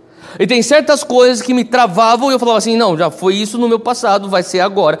 e tem certas coisas que me travavam e eu falava assim, não, já foi isso no meu passado, vai ser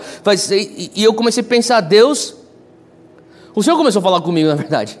agora, vai ser, e eu comecei a pensar, Deus, o Senhor começou a falar comigo na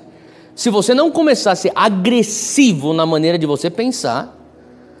verdade, se você não começar a ser agressivo na maneira de você pensar,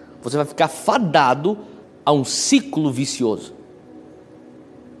 você vai ficar fadado a um ciclo vicioso.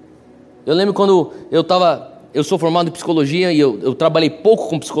 Eu lembro quando eu sou formado em psicologia e eu trabalhei pouco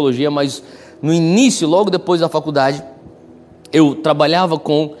com psicologia, mas no início, logo depois da faculdade, eu trabalhava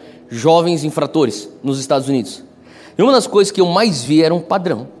com jovens infratores nos Estados Unidos. E uma das coisas que eu mais vi era um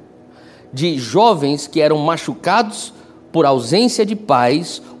padrão de jovens que eram machucados por ausência de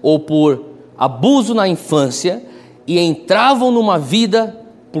pais ou por abuso na infância e entravam numa vida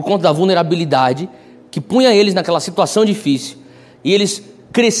por conta da vulnerabilidade que punha eles naquela situação difícil. E eles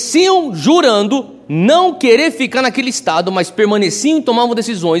cresciam jurando não querer ficar naquele estado, mas permaneciam e tomavam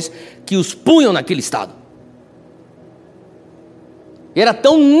decisões que os punham naquele estado. E era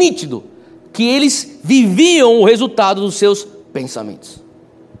tão nítido que eles viviam o resultado dos seus pensamentos.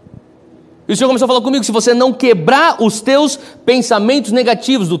 E o Senhor começou a falar comigo, se você não quebrar os teus pensamentos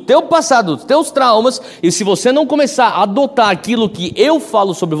negativos do teu passado, dos teus traumas, e se você não começar a adotar aquilo que eu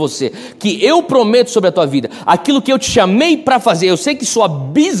falo sobre você, que eu prometo sobre a tua vida, aquilo que eu te chamei para fazer, eu sei que soa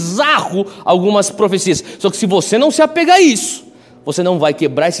bizarro algumas profecias, só que se você não se apegar a isso, você não vai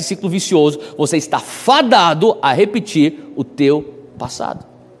quebrar esse ciclo vicioso, você está fadado a repetir o teu passado.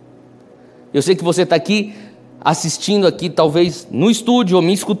 Eu sei que você está aqui, assistindo aqui, talvez no estúdio, ou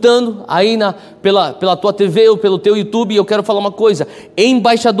me escutando, aí pela tua TV ou pelo teu YouTube, e eu quero falar uma coisa: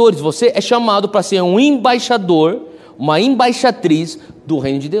 embaixadores, você é chamado para ser um embaixador, uma embaixatriz do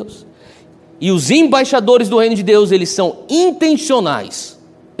reino de Deus. E os embaixadores do reino de Deus, eles são intencionais.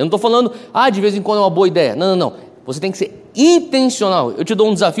 Eu não estou falando, de vez em quando é uma boa ideia. Não. Você tem que ser intencional. Eu te dou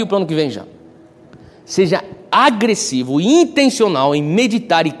um desafio para o ano que vem já. Seja agressivo e intencional em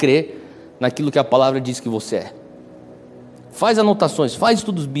meditar e crer naquilo que a palavra diz que você é. Faz anotações, faz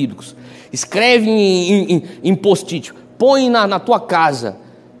estudos bíblicos, escreve em post-it, põe na tua casa,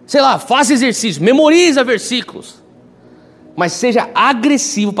 sei lá, faça exercício, memoriza versículos. Mas seja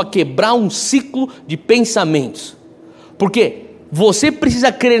agressivo para quebrar um ciclo de pensamentos. Porque você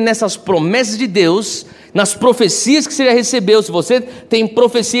precisa crer nessas promessas de Deus, nas profecias que você já recebeu. Se você tem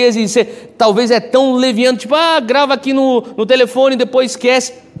profecias e você talvez é tão leviano, tipo, grava aqui no telefone e depois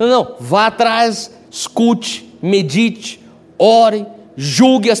esquece. Não, vá atrás, escute, medite, ore,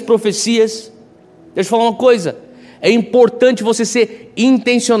 julgue as profecias. Deixa eu falar uma coisa, é importante você ser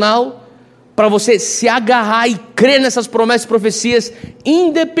intencional, para você se agarrar e crer nessas promessas e profecias,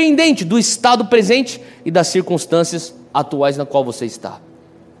 independente do estado presente e das circunstâncias atuais na qual você está.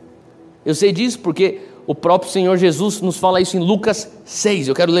 Eu sei disso porque o próprio Senhor Jesus nos fala isso em Lucas 6.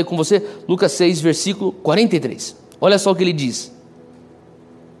 Eu quero ler com você Lucas 6, versículo 43. Olha só o que ele diz.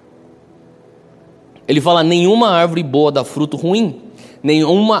 Ele fala: nenhuma árvore boa dá fruto ruim,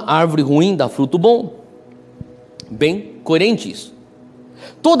 nenhuma árvore ruim dá fruto bom. Bem coerente isso.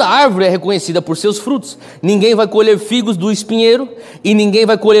 Toda árvore é reconhecida por seus frutos. Ninguém vai colher figos do espinheiro e ninguém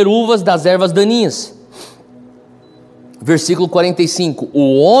vai colher uvas das ervas daninhas. Versículo 45.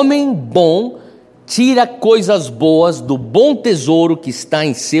 O homem bom tira coisas boas do bom tesouro que está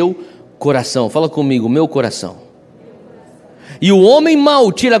em seu coração. Fala comigo, meu coração. E o homem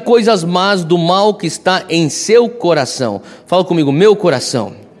mau tira coisas más do mal que está em seu coração. Fala comigo, meu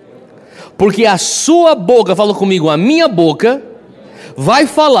coração. Porque a sua boca, fala comigo, a minha boca vai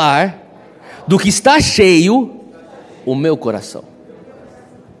falar do que está cheio o meu coração.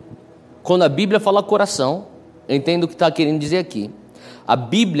 Quando a Bíblia fala coração, eu entendo o que está querendo dizer aqui. A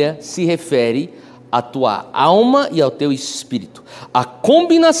Bíblia se refere à tua alma e ao teu espírito. A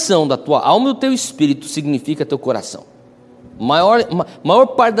combinação da tua alma e do teu espírito significa teu coração. Maior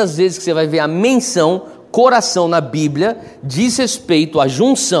parte das vezes que você vai ver a menção coração na Bíblia diz respeito à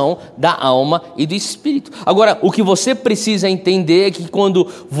junção da alma e do espírito. Agora, o que você precisa entender é que quando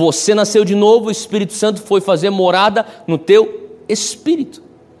você nasceu de novo, o Espírito Santo foi fazer morada no teu espírito.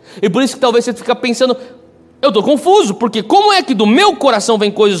 E por isso que talvez você fique pensando, eu estou confuso, porque como é que do meu coração vem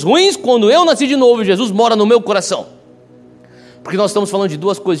coisas ruins quando eu nasci de novo e Jesus mora no meu coração? Porque nós estamos falando de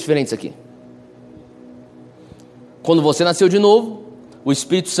duas coisas diferentes aqui. Quando você nasceu de novo, o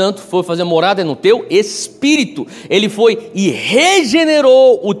Espírito Santo foi fazer morada no teu espírito. Ele foi e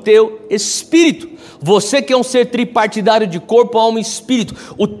regenerou o teu espírito. Você que é um ser tripartidário de corpo, alma e espírito,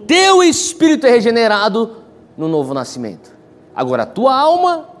 o teu espírito é regenerado no novo nascimento. Agora a tua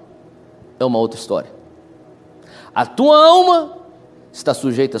alma é uma outra história. A tua alma está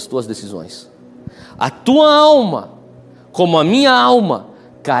sujeita às tuas decisões. A tua alma, como a minha alma,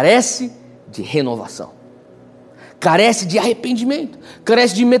 carece de renovação. Carece de arrependimento,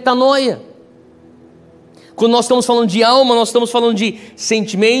 carece de metanoia. Quando nós estamos falando de alma, nós estamos falando de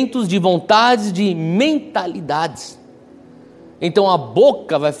sentimentos, de vontades, de mentalidades. Então a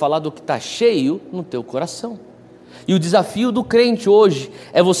boca vai falar do que está cheio no teu coração. E o desafio do crente hoje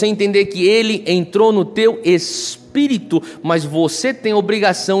é você entender que ele entrou no teu espírito, mas você tem a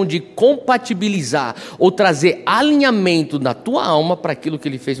obrigação de compatibilizar ou trazer alinhamento da tua alma para aquilo que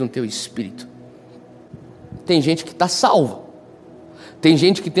ele fez no teu espírito. Tem gente que está salva, tem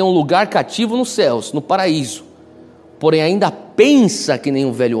gente que tem um lugar cativo nos céus, no paraíso, porém ainda pensa que nem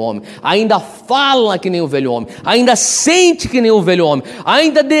um velho homem, ainda fala que nem um velho homem, ainda sente que nem um velho homem,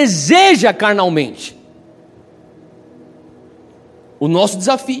 ainda deseja carnalmente. O nosso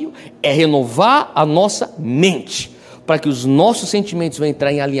desafio é renovar a nossa mente, para que os nossos sentimentos venham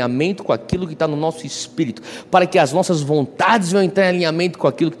entrar em alinhamento com aquilo que está no nosso espírito, para que as nossas vontades venham entrar em alinhamento com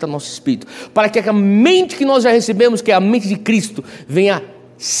aquilo que está no nosso espírito, para que a mente que nós já recebemos, que é a mente de Cristo, venha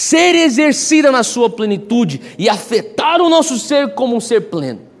ser exercida na sua plenitude e afetar o nosso ser como um ser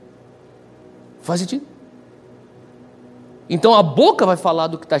pleno. Faz sentido? Então a boca vai falar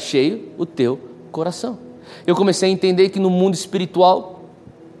do que está cheio o teu coração. Eu comecei a entender que no mundo espiritual,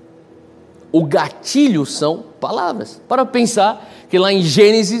 O gatilho são palavras. Para pensar que lá em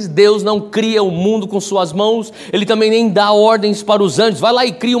Gênesis, Deus não cria o mundo com suas mãos, Ele também nem dá ordens para os anjos, vai lá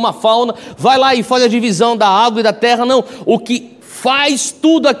e cria uma fauna, vai lá e faz a divisão da água e da terra, não. O que faz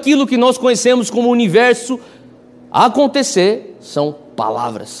tudo aquilo que nós conhecemos como universo acontecer são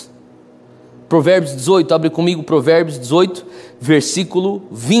palavras. Provérbios 18, abre comigo Provérbios 18, versículo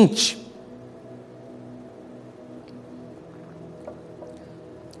 20.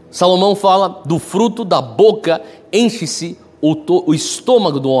 Salomão fala do fruto da boca, enche-se o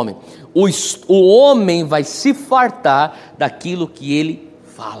estômago do homem. O homem vai se fartar daquilo que ele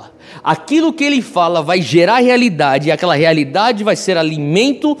fala. Aquilo que ele fala vai gerar realidade, e aquela realidade vai ser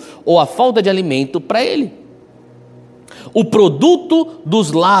alimento ou a falta de alimento para ele. O produto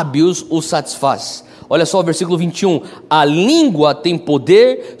dos lábios o satisfaz. Olha só o versículo 21. A língua tem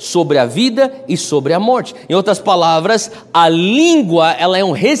poder sobre a vida e sobre a morte. Em outras palavras, a língua ela é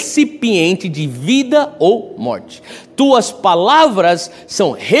um recipiente de vida ou morte. Tuas palavras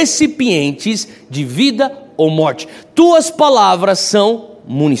são recipientes de vida ou morte. Tuas palavras são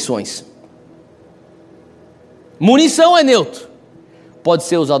munições. Munição é neutro. Pode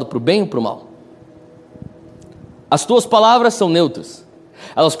ser usado para o bem ou para o mal. As tuas palavras são neutras.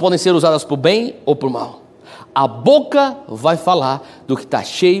 Elas podem ser usadas para o bem ou para o mal. A boca vai falar do que está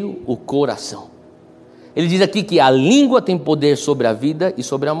cheio o coração. Ele diz aqui que a língua tem poder sobre a vida e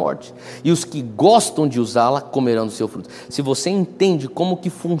sobre a morte. E os que gostam de usá-la comerão do seu fruto. Se você entende como que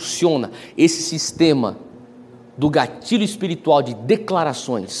funciona esse sistema do gatilho espiritual de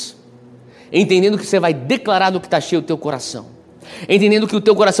declarações, entendendo que você vai declarar do que está cheio o teu coração, entendendo que o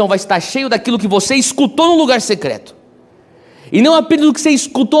teu coração vai estar cheio daquilo que você escutou no lugar secreto, e não apenas do que você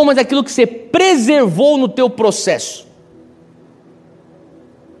escutou, mas daquilo que você preservou no teu processo,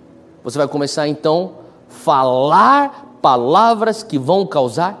 você vai começar então a falar palavras que vão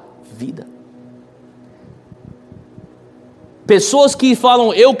causar vida. Pessoas que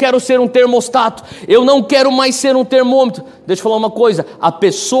falam, eu quero ser um termostato, eu não quero mais ser um termômetro. Deixa eu falar uma coisa, a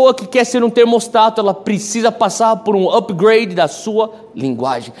pessoa que quer ser um termostato, ela precisa passar por um upgrade da sua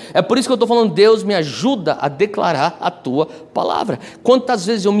linguagem. É por isso que eu estou falando, Deus me ajuda a declarar a tua palavra. Quantas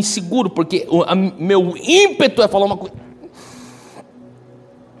vezes eu me seguro, porque meu ímpeto é falar uma coisa.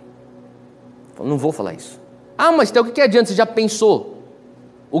 Não vou falar isso. Ah, mas o que adianta, você já pensou?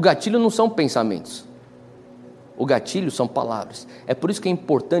 O gatilho não são pensamentos. O gatilho são palavras. É por isso que é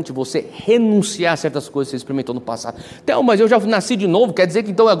importante você renunciar a certas coisas que você experimentou no passado. Então, mas eu já nasci de novo, quer dizer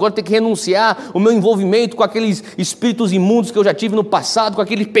que então agora tem que renunciar o meu envolvimento com aqueles espíritos imundos que eu já tive no passado, com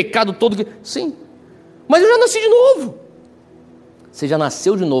aquele pecado todo que... Sim, mas eu já nasci de novo. Você já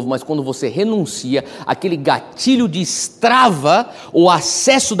nasceu de novo, mas quando você renuncia, aquele gatilho destrava o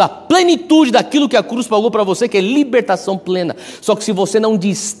acesso da plenitude daquilo que a cruz pagou para você, que é libertação plena. Só que se você não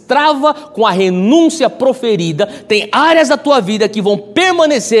destrava com a renúncia proferida, tem áreas da tua vida que vão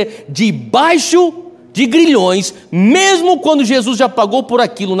permanecer debaixo de grilhões, mesmo quando Jesus já pagou por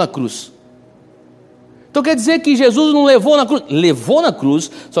aquilo na cruz. Então quer dizer que Jesus não levou na cruz? Levou na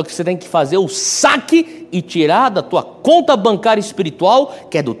cruz, só que você tem que fazer o saque e tirar da tua conta bancária espiritual,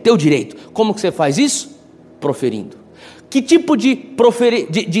 que é do teu direito. Como que você faz isso? Proferindo. Que tipo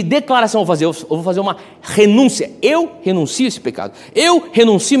de declaração eu vou fazer? Eu vou fazer uma renúncia. Eu renuncio esse pecado. Eu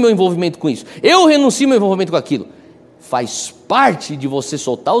renuncio meu envolvimento com isso. Eu renuncio meu envolvimento com aquilo. Faz parte de você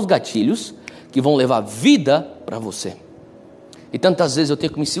soltar os gatilhos que vão levar vida para você. E tantas vezes eu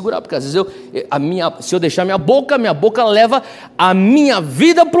tenho que me segurar, porque às vezes se eu deixar minha boca leva a minha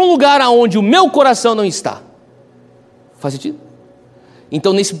vida para um lugar onde o meu coração não está. Faz sentido?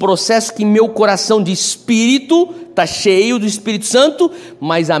 Então nesse processo que meu coração de espírito está cheio do Espírito Santo,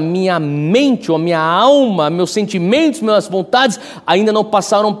 mas a minha mente, ou a minha alma, meus sentimentos, minhas vontades ainda não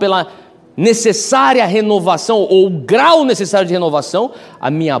passaram pela necessária renovação, ou o grau necessário de renovação,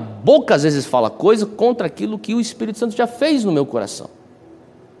 a minha boca às vezes fala coisa contra aquilo que o Espírito Santo já fez no meu coração.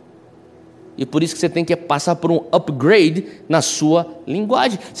 E por isso que você tem que passar por um upgrade na sua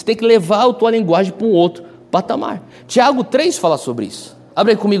linguagem. Você tem que levar a tua linguagem para um outro patamar. Tiago 3 fala sobre isso.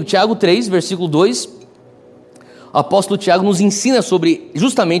 Abre aí comigo, Tiago 3, versículo 2. O apóstolo Tiago nos ensina sobre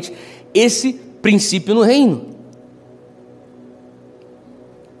justamente esse princípio no reino.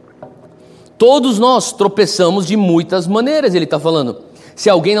 Todos nós tropeçamos de muitas maneiras, ele está falando. Se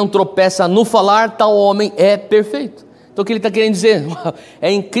alguém não tropeça no falar, tal homem é perfeito. Então o que ele está querendo dizer?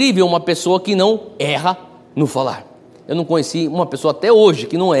 É incrível uma pessoa que não erra no falar. Eu não conheci uma pessoa até hoje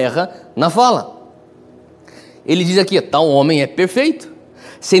que não erra na fala. Ele diz aqui, tal homem é perfeito,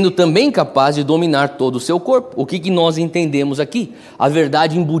 sendo também capaz de dominar todo o seu corpo. O que nós entendemos aqui? A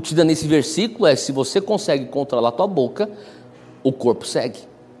verdade embutida nesse versículo é, se você consegue controlar a tua boca, o corpo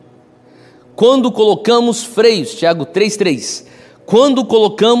segue. quando colocamos freios, Tiago 3,3, quando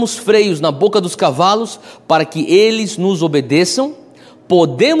colocamos freios na boca dos cavalos para que eles nos obedeçam,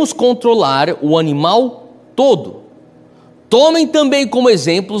 podemos controlar o animal todo. Tomem também como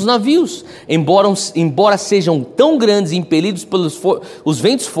exemplo os navios, embora sejam tão grandes e impelidos pelos os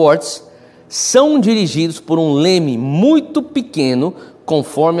ventos fortes, são dirigidos por um leme muito pequeno,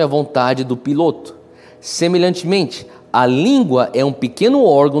 conforme a vontade do piloto. Semelhantemente, a língua é um pequeno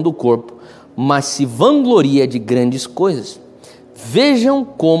órgão do corpo, mas se vangloria de grandes coisas. Vejam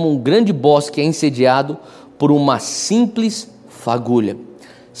como um grande bosque é incendiado por uma simples fagulha.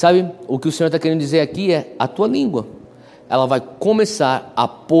 Sabe, o que o Senhor está querendo dizer aqui é: a tua língua, ela vai começar a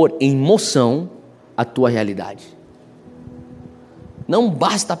pôr em moção a tua realidade. Não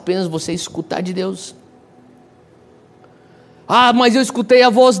basta apenas você escutar de Deus. Ah, mas eu escutei a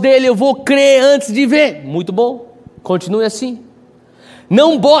voz dele, eu vou crer antes de ver. Muito bom, continue assim.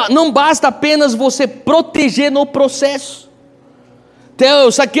 Não basta apenas você proteger no processo. Então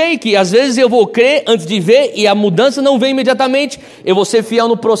eu saquei que às vezes eu vou crer antes de ver e a mudança não vem imediatamente. Eu vou ser fiel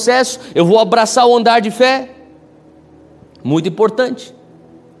no processo, eu vou abraçar o andar de fé. Muito importante.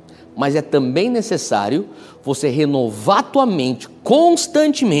 Mas é também necessário você renovar a tua mente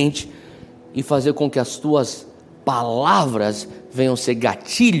constantemente e fazer com que as tuas palavras venham ser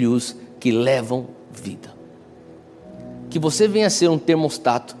gatilhos que levam vida. Que você venha ser um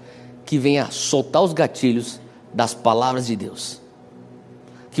termostato que venha soltar os gatilhos das palavras de Deus.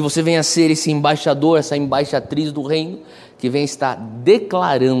 Que você venha ser esse embaixador, essa embaixatriz do reino, que venha estar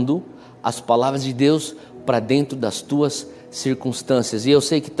declarando as palavras de Deus para dentro das tuas circunstâncias. E eu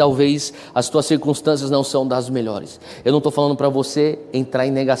sei que talvez as tuas circunstâncias não são das melhores. Eu não estou falando para você entrar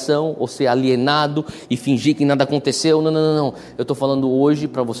em negação ou ser alienado e fingir que nada aconteceu. Não. Eu estou falando hoje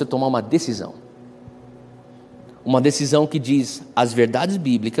para você tomar uma decisão. Uma decisão que diz: as verdades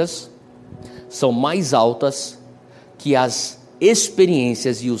bíblicas são mais altas que as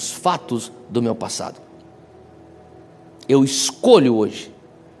experiências e os fatos do meu passado. Eu escolho hoje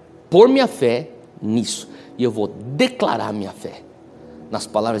pôr minha fé nisso. E eu vou declarar minha fé nas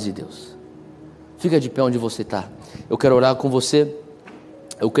palavras de Deus. Fica de pé onde você está. Eu quero orar com você.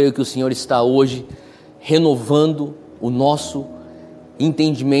 Eu creio que o Senhor está hoje renovando o nosso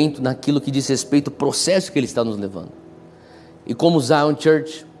entendimento naquilo que diz respeito ao processo que Ele está nos levando. E como Zion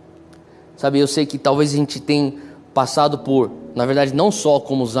Church, sabe, eu sei que talvez a gente tenha passado por, na verdade não só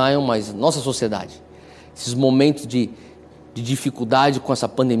como Zion, mas nossa sociedade, esses momentos de dificuldade com essa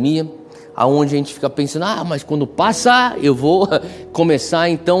pandemia, aonde a gente fica pensando: mas quando passar eu vou começar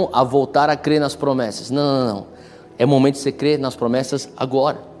então a voltar a crer nas promessas. Não. É momento de você crer nas promessas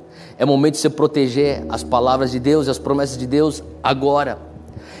agora. É momento de você proteger as palavras de Deus e as promessas de Deus agora.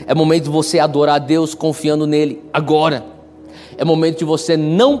 É momento de você adorar a Deus confiando nele agora. É momento de você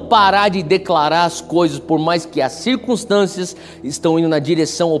não parar de declarar as coisas, por mais que as circunstâncias estão indo na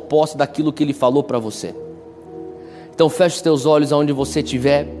direção oposta daquilo que Ele falou para você. Então feche os teus olhos aonde você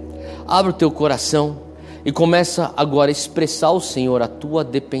estiver, abre o teu coração e começa agora a expressar ao Senhor a tua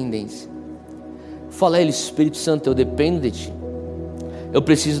dependência. Fala a Ele: Espírito Santo, eu dependo de Ti, eu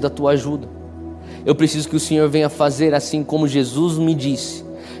preciso da Tua ajuda, eu preciso que o Senhor venha fazer assim como Jesus me disse,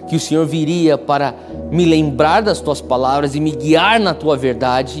 que o Senhor viria para me lembrar das Tuas palavras e me guiar na Tua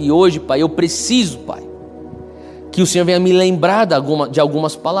verdade. E hoje, Pai, eu preciso, Pai, que o Senhor venha me lembrar de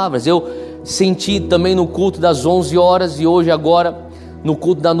algumas palavras. Eu senti também no culto das 11 horas e hoje agora no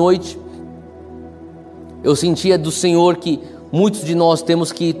culto da noite, eu sentia do Senhor que muitos de nós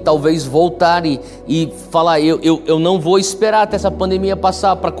temos que talvez voltar e falar: eu não vou esperar até essa pandemia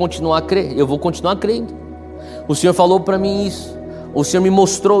passar para continuar a crer, eu vou continuar crendo. O Senhor falou para mim isso, o Senhor me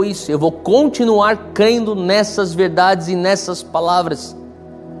mostrou isso, eu vou continuar crendo nessas verdades e nessas palavras.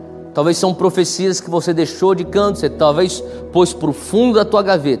 Talvez são profecias que você deixou de canto, você talvez pôs para o fundo da tua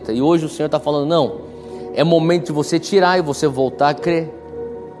gaveta, e hoje o Senhor está falando: não, é momento de você tirar e você voltar a crer.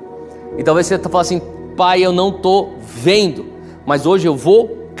 E talvez você está falando assim: Pai, eu não estou vendo, mas hoje eu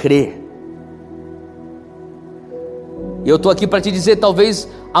vou crer. E eu estou aqui para te dizer: talvez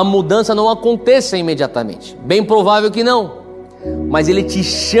a mudança não aconteça imediatamente, bem provável que não, mas Ele te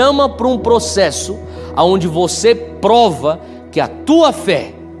chama para um processo onde você prova que a tua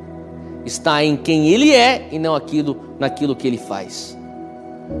fé está em quem Ele é e não naquilo que Ele faz.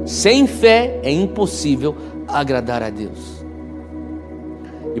 Sem fé é impossível agradar a Deus.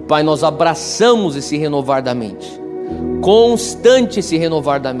 E Pai, nós abraçamos esse renovar da mente, constante esse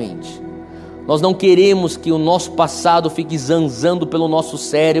renovar da mente. Nós não queremos que o nosso passado fique zanzando pelo nosso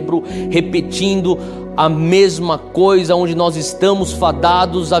cérebro, repetindo a mesma coisa, onde nós estamos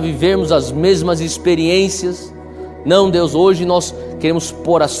fadados a vivermos as mesmas experiências. Não, Deus, hoje nós queremos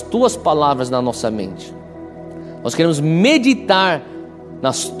pôr as Tuas palavras na nossa mente. Nós queremos meditar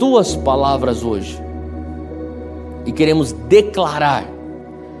nas Tuas palavras hoje. E queremos declarar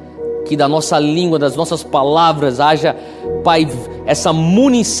que da nossa língua, das nossas palavras, haja, Pai, essa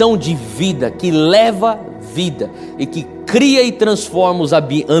munição de vida, que leva vida e que cria e transforma os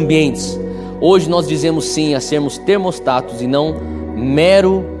ambientes. Hoje nós dizemos sim a sermos termostatos e não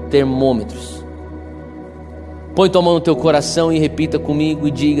mero termômetros. Põe tua mão no teu coração e repita comigo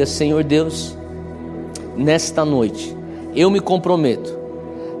e diga: Senhor Deus, nesta noite eu me comprometo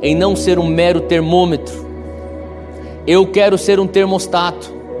em não ser um mero termômetro. Eu quero ser um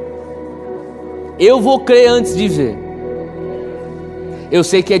termostato. Eu vou crer antes de ver. Eu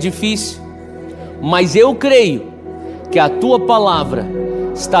sei que é difícil, mas eu creio que a Tua palavra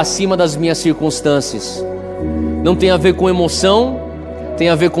está acima das minhas circunstâncias. Não tem a ver com emoção, tem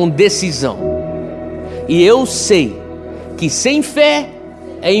a ver com decisão. E eu sei que sem fé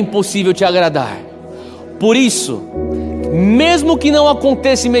é impossível Te agradar. Por isso, mesmo que não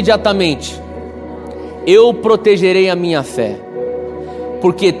aconteça imediatamente, eu protegerei a minha fé,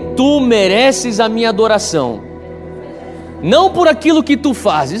 porque Tu mereces a minha adoração, não por aquilo que Tu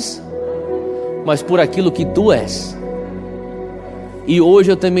fazes, mas por aquilo que Tu és. E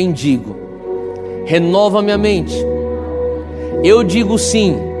hoje eu também digo: renova minha mente. Eu digo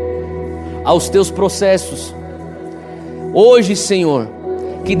sim aos Teus processos. Hoje, Senhor,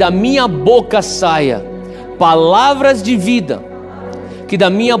 que da minha boca saia palavras de vida, que da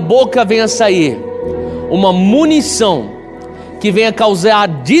minha boca venha sair uma munição que venha causar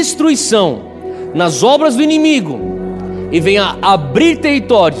destruição nas obras do inimigo e venha abrir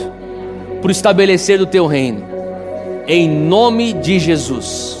território para o estabelecer do Teu reino. Em nome de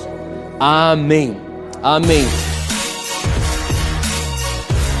Jesus. Amém. Amém.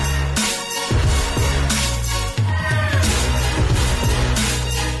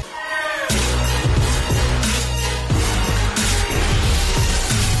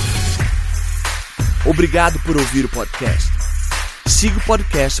 Obrigado por ouvir o podcast. Siga o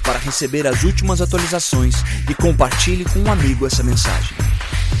podcast para receber as últimas atualizações e compartilhe com um amigo essa mensagem.